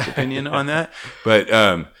best opinion on that.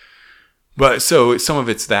 But so some of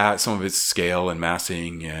it's that, some of it's scale and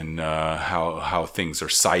massing and how things are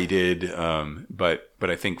sited. But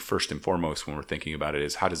I think first and foremost, when we're thinking about it,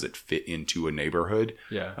 is how does it fit into a neighborhood?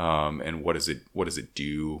 Yeah. And what does it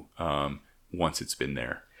do once it's been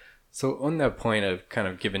there? So on that point of kind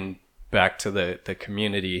of giving back to the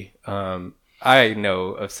community, I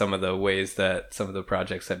know of some of the ways that some of the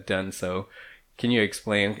projects have done so. Can you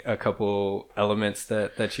explain a couple elements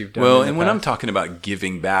that you've done? Well, and when I'm talking about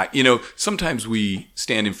giving back, sometimes we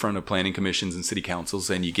stand in front of planning commissions and city councils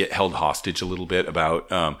and you get held hostage a little bit about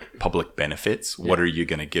public benefits. Yeah. What are you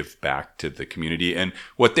going to give back to the community? And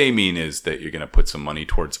what they mean is that you're going to put some money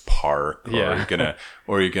towards a park, or you're going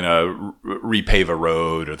to repave a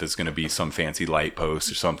road, or there's going to be some fancy light post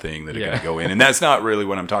or something that are going to go in. And that's not really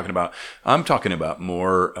what I'm talking about. I'm talking about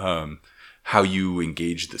more how you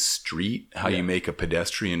engage the street, how you make a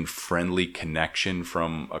pedestrian-friendly connection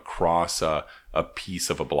from across a piece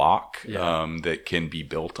of a block that can be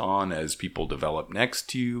built on as people develop next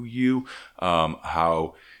to you.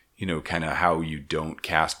 How you don't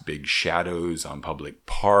cast big shadows on public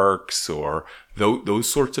parks, or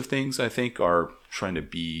those sorts of things, I think, are trying to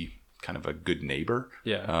be kind of a good neighbor.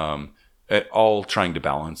 Yeah. All trying to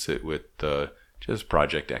balance it with just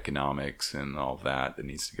project economics and all that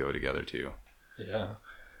needs to go together too. Yeah.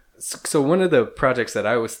 So one of the projects that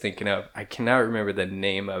I was thinking of, I cannot remember the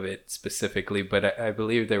name of it specifically, but I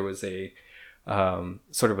believe there was a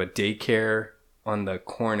sort of a daycare on the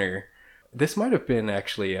corner. This might have been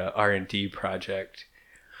actually a R&D project.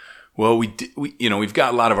 Well, we've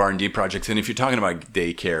got a lot of R&D projects, and if you're talking about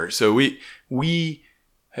daycare, so we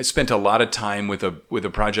have spent a lot of time with a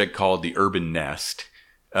project called the Urban Nest.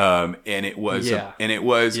 And it was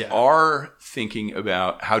our thinking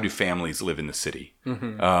about how do families live in the city,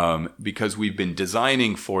 because we've been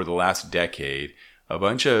designing for the last decade a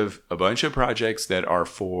bunch of projects that are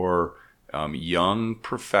for young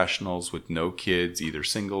professionals with no kids, either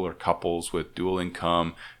single or couples with dual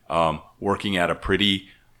income, working at a pretty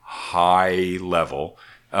high level,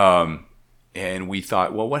 and we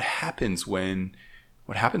thought, well, what happens when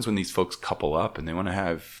these folks couple up and they want to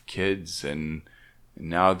have kids, and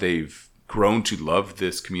now they've grown to love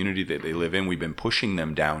this community that they live in. We've been pushing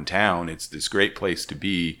them downtown. It's this great place to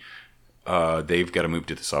be. They've got to move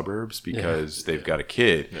to the suburbs because they've got a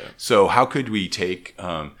kid. Yeah. So how could we take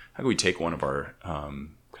one of our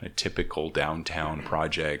kind kind of typical downtown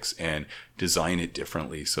projects and design it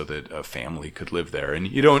differently so that a family could live there. And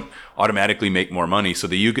you don't automatically make more money, so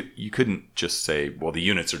that you couldn't just say, well, the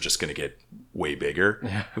units are just going to get way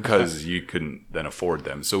bigger because you couldn't then afford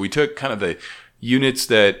them. So we took kind of the units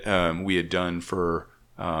that we had done for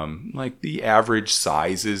like the average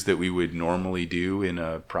sizes that we would normally do in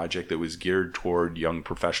a project that was geared toward young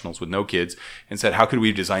professionals with no kids, and said, how could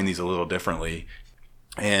we design these a little differently?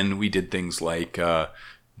 And we did things like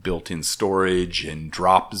built-in storage and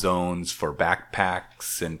drop zones for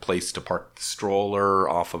backpacks and place to park the stroller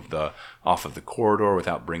off of the corridor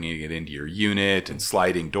without bringing it into your unit, and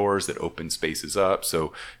sliding doors that open spaces up.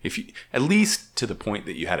 So if you, at least to the point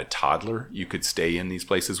that you had a toddler, you could stay in these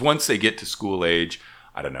places. Once they get to school age,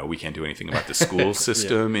 I don't know, we can't do anything about the school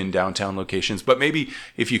system in downtown locations, but maybe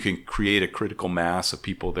if you can create a critical mass of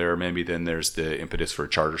people there, maybe then there's the impetus for a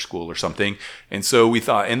charter school or something. And so we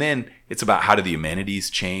thought, and then it's about, how do the amenities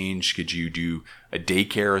change? Could you do a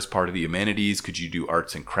daycare as part of the amenities? Could you do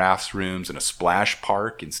arts and crafts rooms and a splash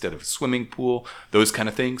park instead of a swimming pool? Those kind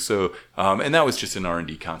of things. So, and that was just an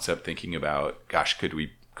R&D concept, thinking about, gosh, could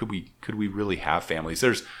we really have families?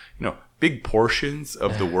 There's, big portions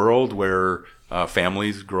of the world where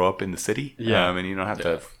families grow up in the city, and you don't have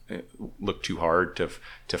to look too hard to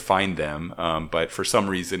find them. But for some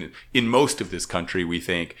reason, in most of this country, we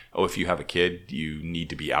think, if you have a kid, you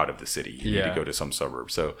need to be out of the city. You need to go to some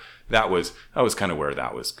suburb. So that was kind of where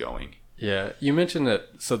that was going. Yeah, you mentioned that.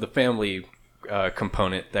 So the family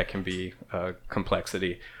component, that can be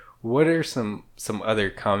complexity. What are some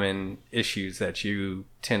other common issues that you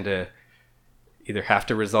tend to either have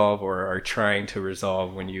to resolve or are trying to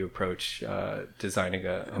resolve when you approach designing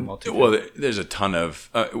a multi-family? Well, there's a ton of,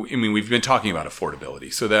 we've been talking about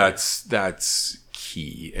affordability, so that's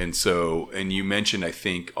key. And you mentioned, I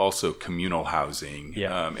think, also communal housing.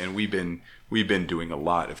 And we've been doing a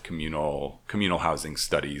lot of communal housing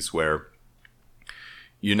studies where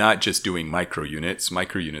you're not just doing micro units.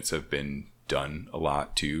 Micro units have been done a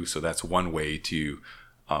lot too. So that's one way to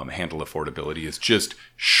handle affordability, is just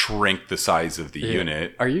shrink the size of the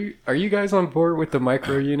unit. Are you guys on board with the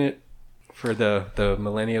micro unit for the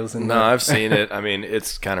millennials? No, I've seen it. I mean,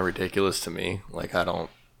 it's kind of ridiculous to me. Like,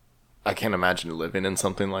 I can't imagine living in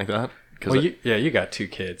something like that. Well, you got 2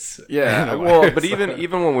 kids. Yeah, well, but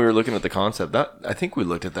even when we were looking at the concept, I think we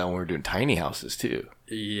looked at that when we were doing tiny houses too.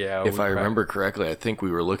 Yeah. If I remember correctly, I think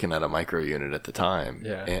we were looking at a micro unit at the time.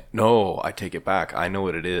 Yeah. And, no, I take it back. I know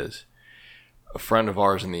what it is. A friend of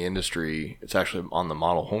ours in the industry, it's actually on the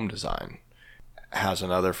model home design, has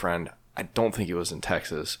another friend. I don't think it was in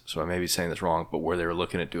Texas, so I may be saying this wrong, but where they were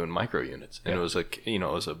looking at doing micro units. And it was like, I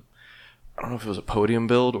don't know if it was a podium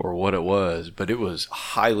build or what it was, but it was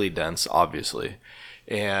highly dense, obviously.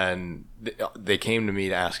 And they came to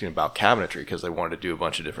me asking about cabinetry because they wanted to do a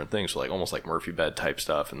bunch of different things, so like almost like Murphy bed type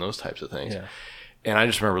stuff and those types of things. Yeah. And I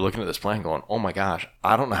just remember looking at this plan going, oh my gosh,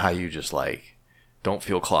 I don't know how you just like don't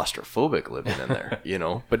feel claustrophobic living in there,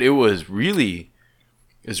 But it was really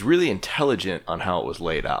intelligent on how it was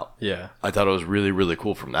laid out. Yeah. I thought it was really, really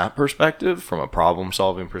cool from that perspective, from a problem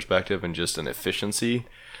solving perspective and just an efficiency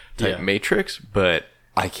type matrix, but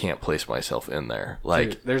I can't place myself in there.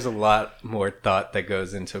 Like, there's a lot more thought that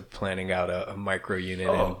goes into planning out a micro unit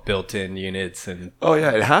and built-in units and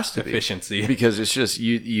it has to efficiency be, because it's just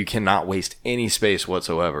you cannot waste any space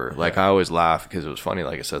whatsoever. Like, I always laugh because it was funny,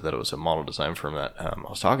 like I said, that it was a model design firm that I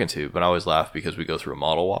was talking to, but I always laugh because we go through a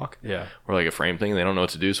model walk or like a frame thing, they don't know what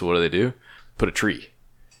to do, so what do? Put a tree,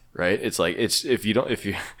 right? It's like, if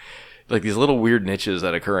you like these little weird niches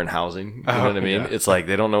that occur in housing, you know what I mean? It's like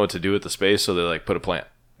they don't know what to do with the space, so they like put a plant.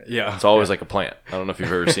 Yeah. It's always like a plant. I don't know if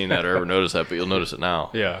you've ever seen that or ever noticed that, but you'll notice it now.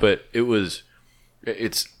 Yeah. But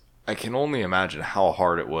I can only imagine how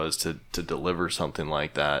hard it was to deliver something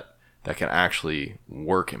like that can actually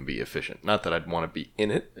work and be efficient. Not that I'd want to be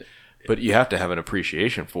in it, but you have to have an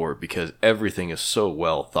appreciation for it because everything is so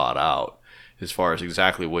well thought out as far as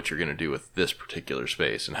exactly what you're going to do with this particular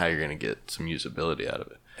space and how you're going to get some usability out of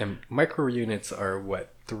it. And micro units are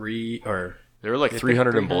what, 3 or they're like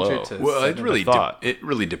 300 and below. Well, it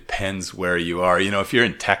really depends where you are. If you're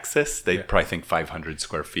in Texas, they'd probably think 500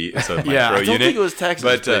 square feet is a micro unit. I don't think it was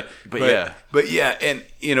Texas, but yeah, and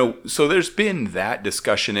so there's been that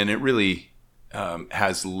discussion, and it really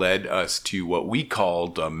has led us to what we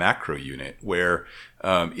called a macro unit, where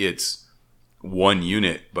it's one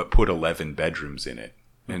unit but put 11 bedrooms in it.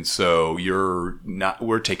 And so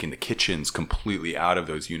we're taking the kitchens completely out of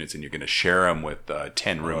those units, and you're going to share them with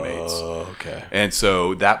 10 roommates. Oh, okay. And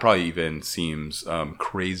so that probably even seems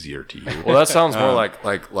crazier to you. Well, that sounds more like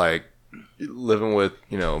living with,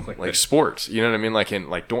 like sports, you know what I mean? Like in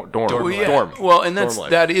like dorm. Well, and dorm life.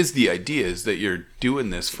 that is the idea, is that you're doing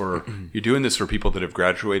this for people that have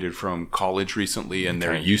graduated from college recently, and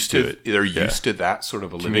they're used to it. They're used to that sort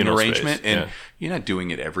of a living Communal arrangement, space, and you're not doing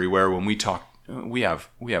it everywhere. When we talk, we have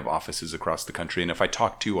offices across the country, and if I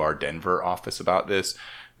talk to our Denver office about this,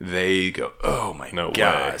 they go, "Oh my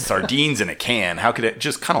God, sardines in a can! How could it?"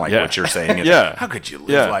 Just kind of like what you're saying. How could you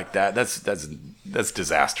live like that? That's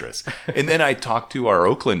disastrous. And then I talk to our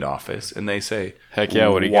Oakland office, and they say, "Heck yeah,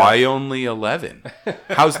 what do you why got? only 11?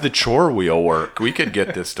 How's the chore wheel work? We could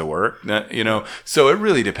get this to work." So it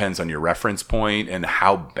really depends on your reference point and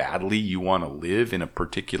how badly you want to live in a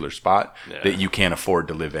particular spot that you can't afford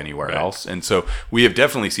to live anywhere else. And so we have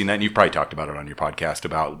definitely seen that, and you've probably talked about it on your podcast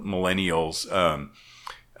about millennials.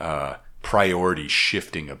 Priorities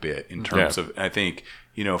shifting a bit in terms of, I think,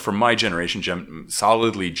 for my generation,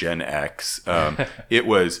 solidly Gen X, it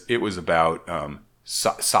was about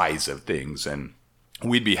size of things, and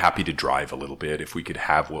we'd be happy to drive a little bit if we could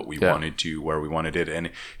have what we wanted to, where we wanted it. And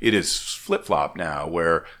it is flip-flop now,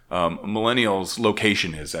 where millennials'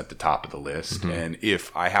 location is at the top of the list. And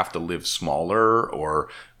if I have to live smaller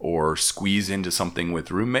or squeeze into something with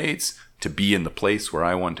roommates to be in the place where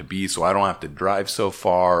I want to be, so I don't have to drive so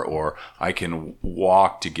far, or I can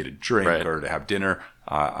walk to get a drink or to have dinner,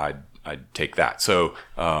 I'd take that. So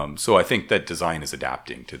I think that design is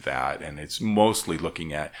adapting to that, and it's mostly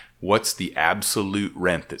looking at what's the absolute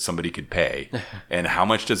rent that somebody could pay, and how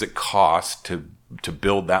much does it cost to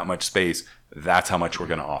build that much space. That's how much we're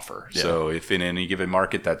going to offer. So if in any given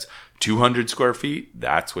market that's 200 square feet,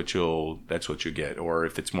 that's what you'll get, or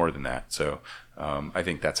if it's more than that. So I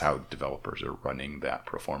think that's how developers are running that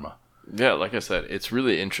pro forma. Yeah, like I said, it's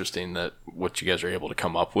really interesting that what you guys are able to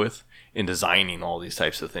come up with in designing all these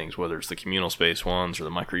types of things, whether it's the communal space ones or the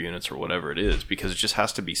micro units or whatever it is, because it just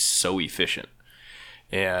has to be so efficient.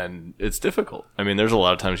 And it's difficult. I mean, there's a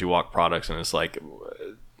lot of times you walk products and it's like,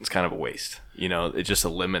 it's kind of a waste. It just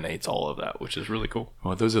eliminates all of that, which is really cool.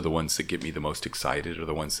 Well, those are the ones that get me the most excited, or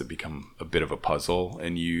the ones that become a bit of a puzzle,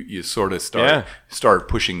 and you sort of start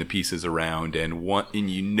pushing the pieces around, and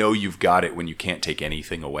you've got it when you can't take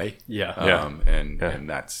anything away. And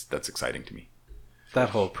that's exciting to me. That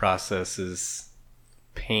whole process is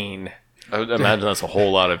pain. I would imagine that's a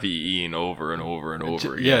whole lot of VEing over and over and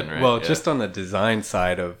over again. Yeah, well, just on the design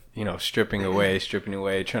side of stripping away,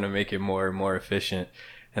 trying to make it more and more efficient.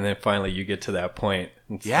 And then finally you get to that point.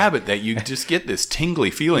 But that you just get this tingly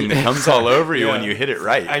feeling that comes all over you when you hit it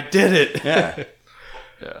right. I did it. Yeah.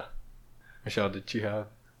 Michelle, did you have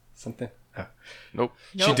something? Oh. Nope.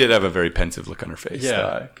 She did have a very pensive look on her face. Yeah.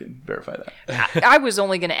 I can verify that. I was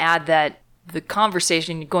only going to add that the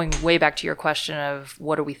conversation, going way back to your question of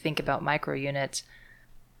what do we think about micro units,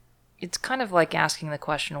 it's kind of like asking the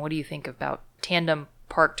question, what do you think about tandem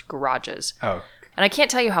parked garages? Oh. And I can't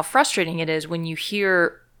tell you how frustrating it is when you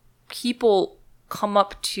hear people come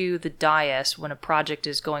up to the dais when a project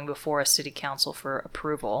is going before a city council for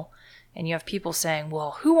approval, and you have people saying,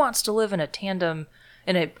 well, who wants to live in a tandem,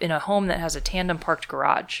 in a home that has a tandem parked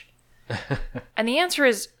garage? And the answer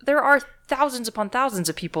is there are thousands upon thousands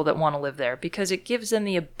of people that want to live there, because it gives them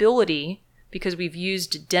the ability, because we've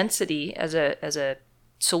used density as a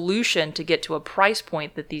solution to get to a price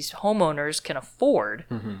point that these homeowners can afford.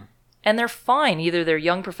 And they're fine. Either they're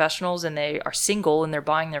young professionals and they are single and they're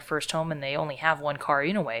buying their first home and they only have one car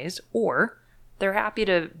anyways, or they're happy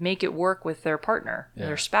to make it work with their partner,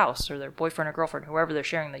 their spouse, or their boyfriend or girlfriend, whoever they're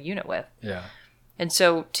sharing the unit with. Yeah. And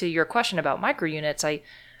so to your question about micro units,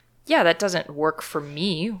 that doesn't work for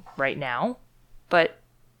me right now, but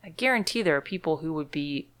I guarantee there are people who would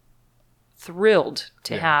be thrilled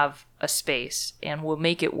to have a space and will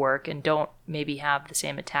make it work and don't maybe have the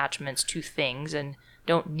same attachments to things and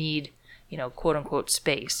don't need, quote unquote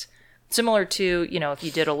space. Similar to, if you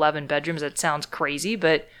did 11 bedrooms, that sounds crazy,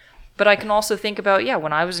 but I can also think about,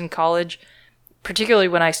 when I was in college, particularly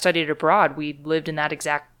when I studied abroad, we lived in that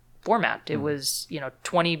exact format. It was,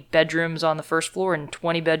 20 bedrooms on the first floor and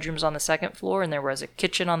 20 bedrooms on the second floor. And there was a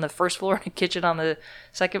kitchen on the first floor and a kitchen on the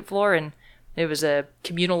second floor. And it was a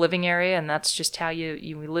communal living area. And that's just how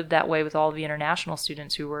we lived that way with all the international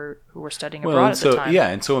students who were studying abroad at the time. Yeah.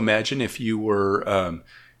 And so imagine if you were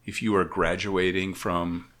graduating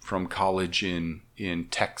from college in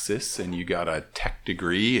Texas and you got a tech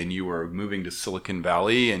degree and you were moving to Silicon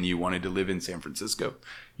Valley and you wanted to live in San Francisco.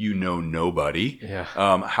 Nobody. Yeah.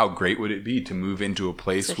 How great would it be to move into a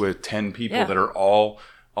place with 10 people that are all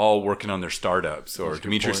working on their startups, or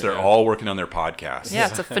Demetrius, they're all working on their podcasts. Yeah,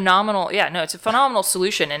 it's a phenomenal. It's a phenomenal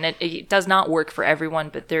solution, and it does not work for everyone,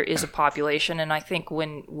 but there is a population, and I think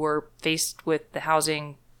when we're faced with the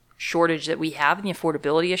housing shortage that we have and the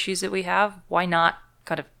affordability issues that we have, why not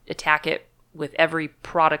kind of attack it with every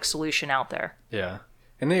product solution out there? Yeah.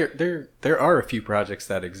 And there are a few projects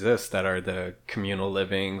that exist that are the communal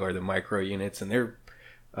living or the micro units, and they're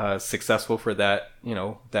successful for that,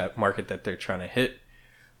 that market that they're trying to hit.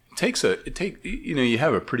 You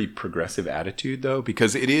have a pretty progressive attitude though,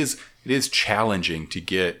 because it is challenging to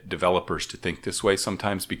get developers to think this way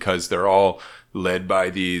sometimes, because they're all led by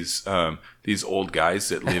these old guys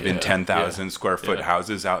that live in 10,000 square foot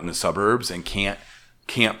houses out in the suburbs and can't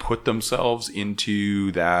put themselves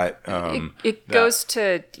into that. It goes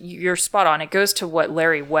to, you're spot on. It goes to what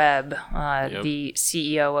Larry Webb, the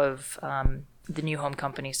CEO of the New Home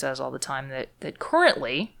Company, says all the time, that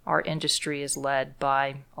currently our industry is led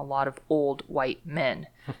by a lot of old white men.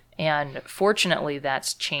 And fortunately,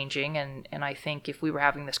 that's changing. And I think if we were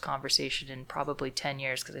having this conversation in probably 10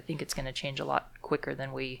 years, because I think it's going to change a lot quicker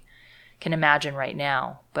than we can imagine right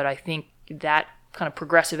now. But I think that kind of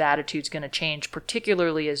progressive attitude is going to change,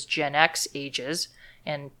 particularly as Gen X ages,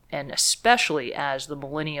 and especially as the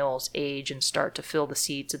millennials age and start to fill the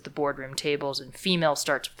seats at the boardroom tables, and females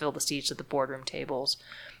start to fill the seats at the boardroom tables,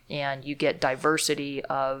 and you get diversity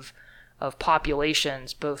of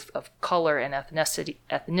populations, both of color and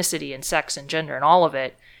ethnicity and sex and gender and all of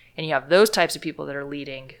it, and you have those types of people that are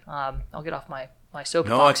leading. I'll get off my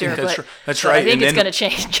soapbox here, that's right. I think it's going to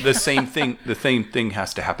change. The same thing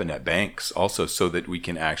has to happen at banks also, so that we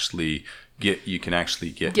can actually get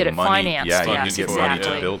it money. Financed. Yeah, you can get money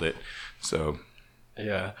to build it. So,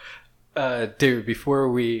 yeah, David. Before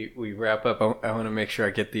we wrap up, I want to make sure I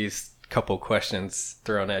get these couple questions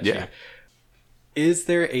thrown at you. Is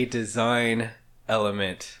there a design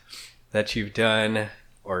element that you've done,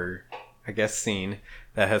 or I guess seen,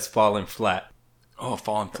 that has fallen flat? Oh,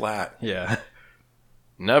 fallen flat. Yeah.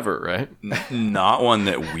 Never, right? Not one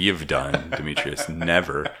that we have done, Demetrius.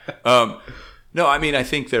 Never. No, I mean, I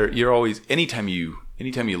think you're always, anytime you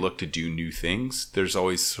look to do new things, there's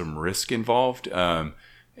always some risk involved. And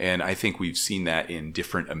I think we've seen that in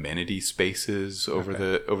different amenity spaces over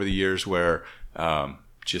the years, where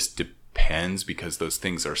just depends, because those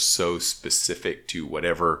things are so specific to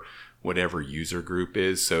whatever user group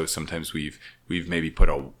is. So sometimes we've maybe put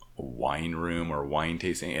a wine room or wine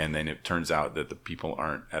tasting, and then it turns out that the people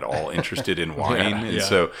aren't at all interested in wine.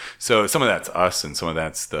 So some of that's us, and some of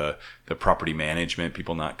that's the property management,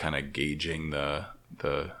 people not kind of gauging the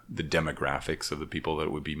demographics of the people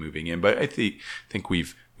that would be moving in. But I think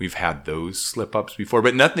we've had those slip ups before,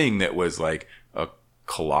 but nothing that was like a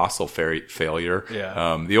colossal failure.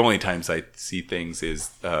 The only times I see things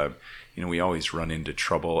is we always run into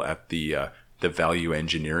trouble at the value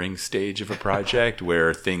engineering stage of a project,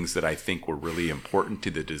 where things that I think were really important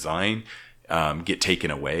to the design get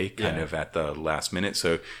taken away kind of at the last minute.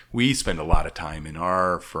 So we spend a lot of time in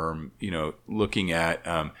our firm, looking at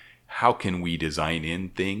how can we design in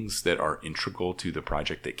things that are integral to the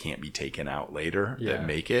project that can't be taken out later, that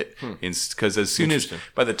make it. Because as soon as,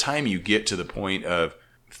 by the time you get to the point of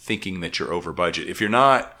thinking that you're over budget, if you're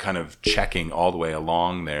not kind of checking all the way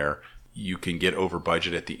along there, you can get over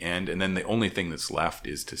budget at the end, and then the only thing that's left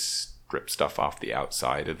is to strip stuff off the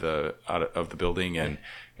outside of the building, and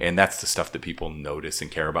that's the stuff that people notice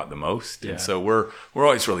and care about the most. And so we're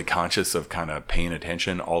always really conscious of kind of paying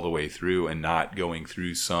attention all the way through, and not going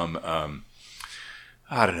through some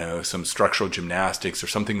some structural gymnastics or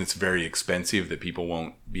something that's very expensive that people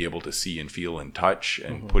won't be able to see and feel and touch,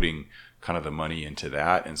 and putting kind of the money into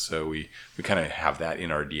that. And so we kind of have that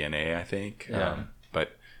in our DNA, I think.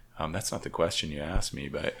 But that's not the question you asked me,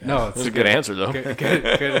 but no, it's a good answer though.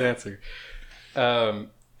 Good answer. And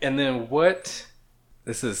then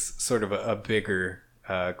this is sort of a bigger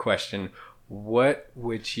question. What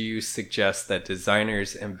would you suggest that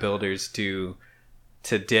designers and builders do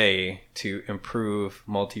today to improve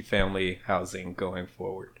multifamily housing going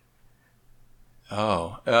forward?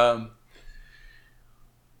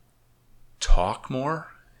 Talk more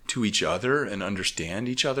to each other and understand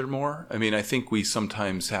each other more. I mean, I think we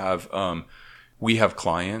sometimes have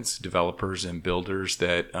clients, developers and builders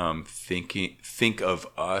that think of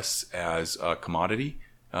us as a commodity.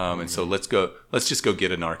 And so let's just go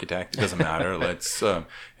get an architect. It doesn't matter.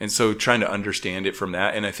 And so trying to understand it from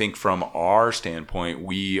that. And I think from our standpoint,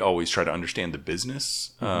 we always try to understand the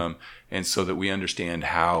business. And so that we understand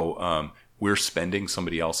how, we're spending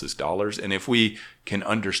somebody else's dollars. And if we can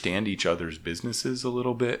understand each other's businesses a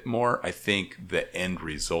little bit more, I think the end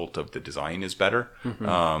result of the design is better.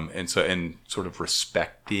 And sort of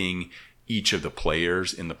respecting each of the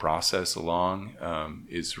players in the process along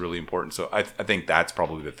is really important. So I think that's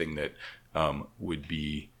probably the thing that would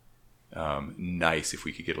be nice if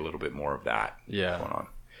we could get a little bit more of that going on.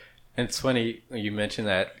 And it's funny you mentioned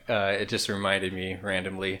that. It just reminded me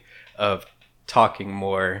randomly of talking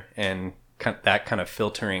more and that kind of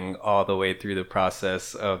filtering all the way through the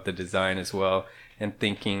process of the design as well, and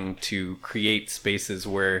thinking to create spaces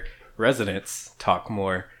where residents talk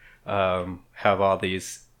more. Have all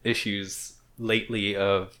these issues lately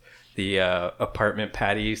of the apartment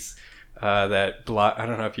patties that block. I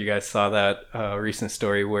don't know if you guys saw that recent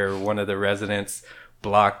story where one of the residents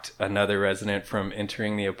blocked another resident from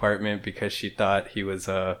entering the apartment because she thought he was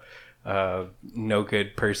a no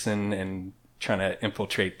good person and trying to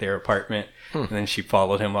infiltrate their apartment. And then she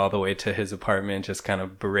followed him all the way to his apartment, just kind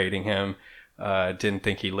of berating him. Didn't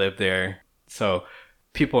think he lived there. So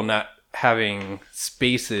people not having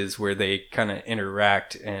spaces where they kind of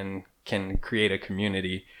interact and can create a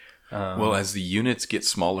community. Well, as the units get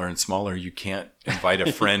smaller and smaller, you can't invite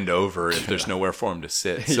a friend over if there's nowhere for him to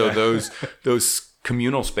sit. So those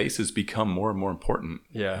communal spaces become more and more important.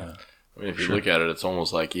 Yeah. I mean, if you look at it, it's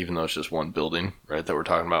almost like, even though it's just one building, right, that we're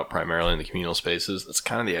talking about primarily in the communal spaces, that's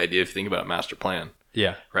kind of the idea if you think about master plan.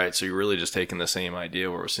 Yeah. Right. So you're really just taking the same idea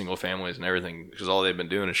where with single families and everything, because all they've been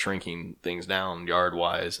doing is shrinking things down yard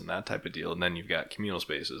wise and that type of deal. And then you've got communal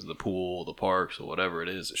spaces, the pool, the parks, or whatever it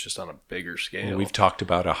is. It's just on a bigger scale. Well, we've talked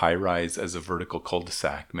about a high rise as a vertical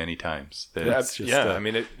cul-de-sac many times. I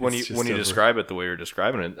mean, when you describe it the way you're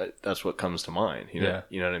describing it, that's what comes to mind. You know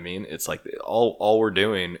what I mean? It's like all we're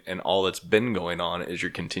doing and all that's been going on is you're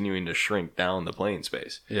continuing to shrink down the playing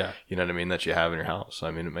space. Yeah. You know what I mean? That you have in your house.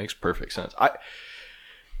 I mean, it makes perfect sense.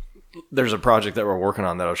 There's a project that we're working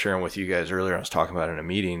on that I was sharing with you guys earlier. I was talking about in a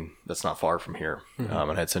meeting that's not far from here. And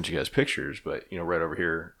I had sent you guys pictures, but right over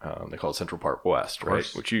here, they call it Central Park West, right?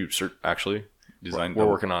 Which you actually designed. We're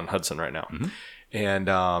working on Hudson right now. And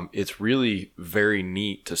it's really very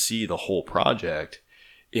neat to see the whole project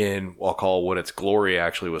in, I'll call what its glory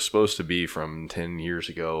actually was supposed to be from 10 years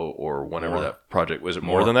ago or whenever that project was. It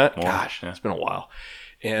more than that? Gosh, it's been a while.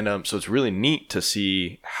 And so it's really neat to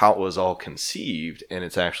see how it was all conceived and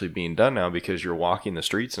it's actually being done now, because you're walking the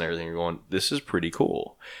streets and everything. You're going, this is pretty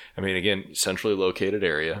cool. I mean, again, centrally located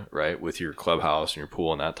area, right, with your clubhouse and your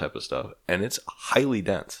pool and that type of stuff. And it's highly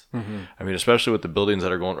dense. I mean, especially with the buildings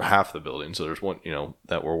that are going, half the buildings. So there's one,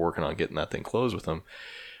 that we're working on getting that thing closed with them.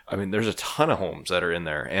 I mean, there's a ton of homes that are in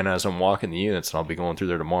there. And as I'm walking the units, and I'll be going through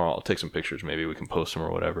there tomorrow, I'll take some pictures. Maybe we can post them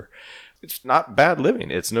or whatever. It's not bad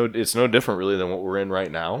living. It's no different really than what we're in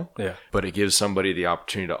right now. Yeah. But it gives somebody the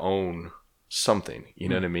opportunity to own something, you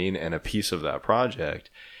know what I mean? And a piece of that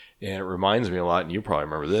project. And it reminds me a lot, and you probably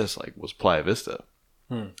remember this, like was Playa Vista.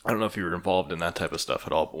 I don't know if you were involved in that type of stuff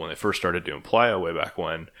at all, but when they first started doing Playa way back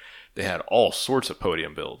when, they had all sorts of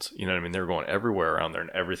podium builds. You know what I mean? They were going everywhere around there and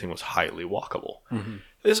everything was highly walkable.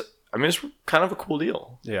 It's kind of a cool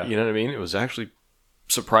deal. Yeah. You know what I mean? It was actually,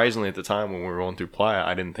 surprisingly at the time when we were going through Playa,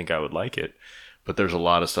 I didn't think I would like it, but there's a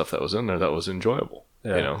lot of stuff that was in there that was enjoyable.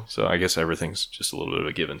 So I guess everything's just a little bit of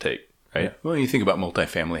a give and take, right? Yeah. Well, when you think about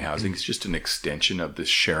multifamily housing, it's just an extension of this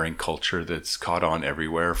sharing culture that's caught on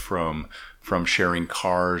everywhere, from sharing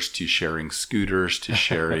cars to sharing scooters to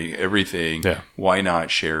sharing everything. Why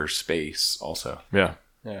not share space also? Yeah.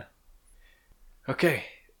 Okay.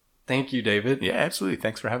 Thank you, David. Yeah, absolutely.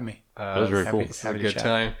 Thanks for having me. That was very cool. Had a good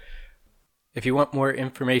time. If you want more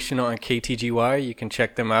information on KTGY, you can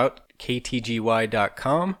check them out,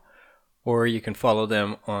 ktgy.com, or you can follow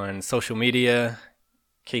them on social media,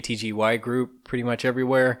 KTGY Group, pretty much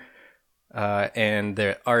everywhere, and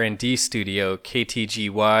their R&D studio,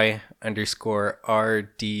 KTGY_RD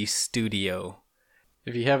Studio.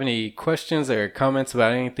 If you have any questions or comments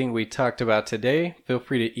about anything we talked about today, feel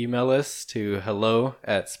free to email us to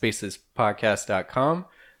hello@spacespodcast.com.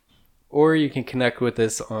 Or you can connect with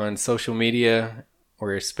us on social media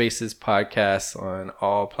or Spaces Podcasts on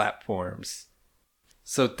all platforms.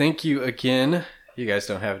 So thank you again. You guys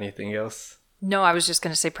don't have anything else? No, I was just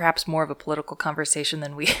going to say perhaps more of a political conversation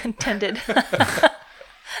than we intended.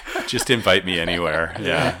 Just invite me anywhere.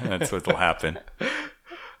 Yeah, that's what'll happen.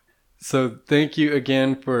 So thank you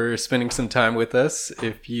again for spending some time with us.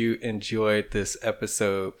 If you enjoyed this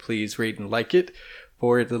episode, please rate and like it.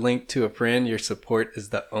 Forward the link to a friend. Your support is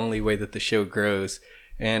the only way that the show grows.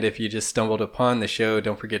 And if you just stumbled upon the show,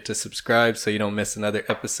 don't forget to subscribe so you don't miss another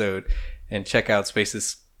episode. And check out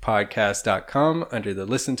spacespodcast.com under the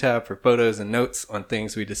Listen tab for photos and notes on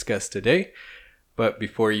things we discussed today. But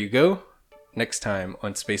before you go, next time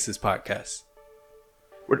on Spaces Podcast.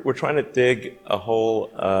 We're trying to dig a hole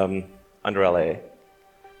under LA.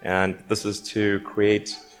 And this is to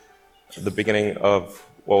create the beginning of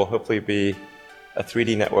what will hopefully be a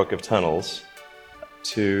 3D network of tunnels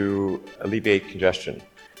to alleviate congestion.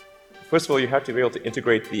 First of all, you have to be able to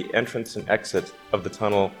integrate the entrance and exit of the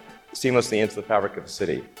tunnel seamlessly into the fabric of the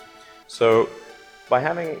city. So by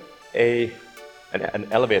having an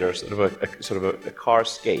elevator, sort of a car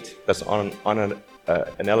skate that's on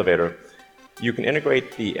an elevator, you can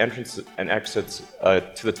integrate the entrance and exits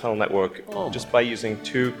to the tunnel network just by using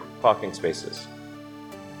 2 parking spaces.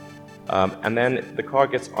 And then the car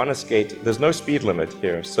gets on a skate. There's no speed limit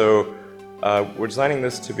here, so we're designing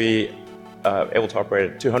this to be able to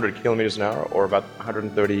operate at 200 kilometers an hour or about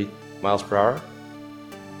 130 miles per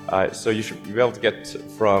hour. So you should be able to get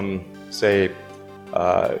from, say,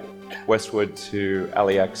 Westwood to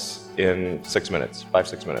LAX in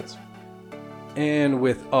 5-6 minutes. And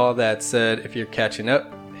with all that said, if you're catching up,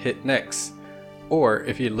 hit next. Or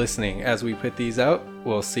if you're listening as we put these out,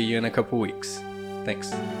 we'll see you in a couple weeks.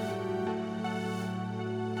 Thanks.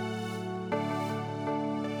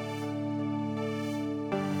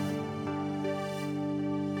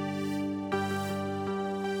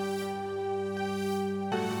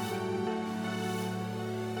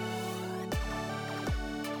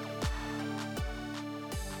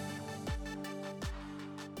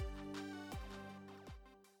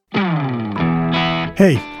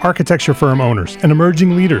 Hey, architecture firm owners and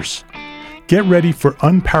emerging leaders. Get ready for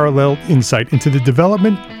unparalleled insight into the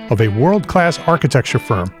development of a world-class architecture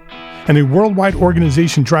firm and a worldwide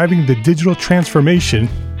organization driving the digital transformation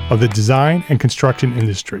of the design and construction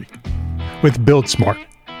industry. With Build Smart,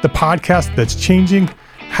 the podcast that's changing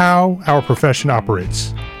how our profession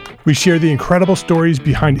operates. We share the incredible stories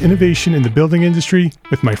behind innovation in the building industry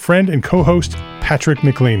with my friend and co-host, Patrick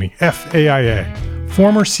McLaney, FAIA,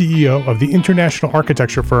 former CEO of the international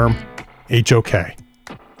architecture firm, HOK.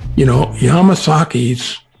 You know,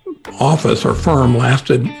 Yamasaki's office or firm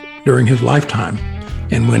lasted during his lifetime.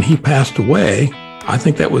 And when he passed away, I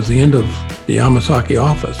think that was the end of the Yamasaki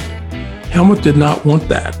office. Helmut did not want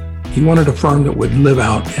that. He wanted a firm that would live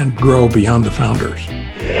out and grow beyond the founders.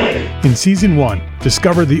 In Season 1,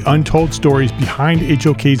 discover the untold stories behind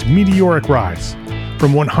HOK's meteoric rise,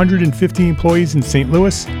 from 150 employees in St.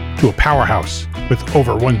 Louis to a powerhouse with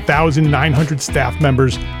over 1,900 staff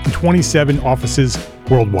members and 27 offices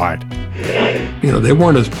worldwide. You know, they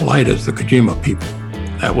weren't as polite as the Kojima people.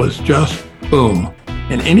 That was just boom.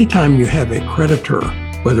 And anytime you have a creditor,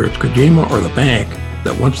 whether it's Kojima or the bank,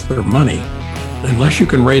 that wants their money, unless you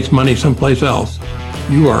can raise money someplace else,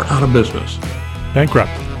 you are out of business.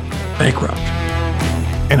 Bankrupt.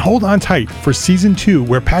 And hold on tight for Season 2,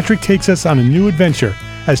 where Patrick takes us on a new adventure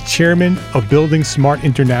as chairman of Building Smart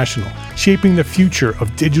International, shaping the future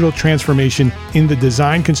of digital transformation in the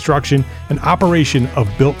design, construction, and operation of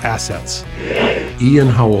built assets. Ian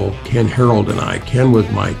Howell, Ken Harold, and I, Ken was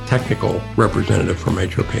my technical representative from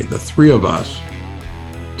HOK. The 3 of us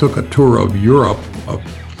took a tour of Europe of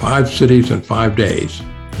 5 cities in 5 days.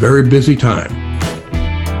 Very busy time.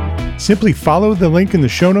 Simply follow the link in the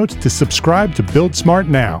show notes to subscribe to Build Smart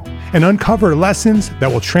now and uncover lessons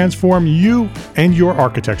that will transform you and your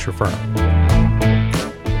architecture firm.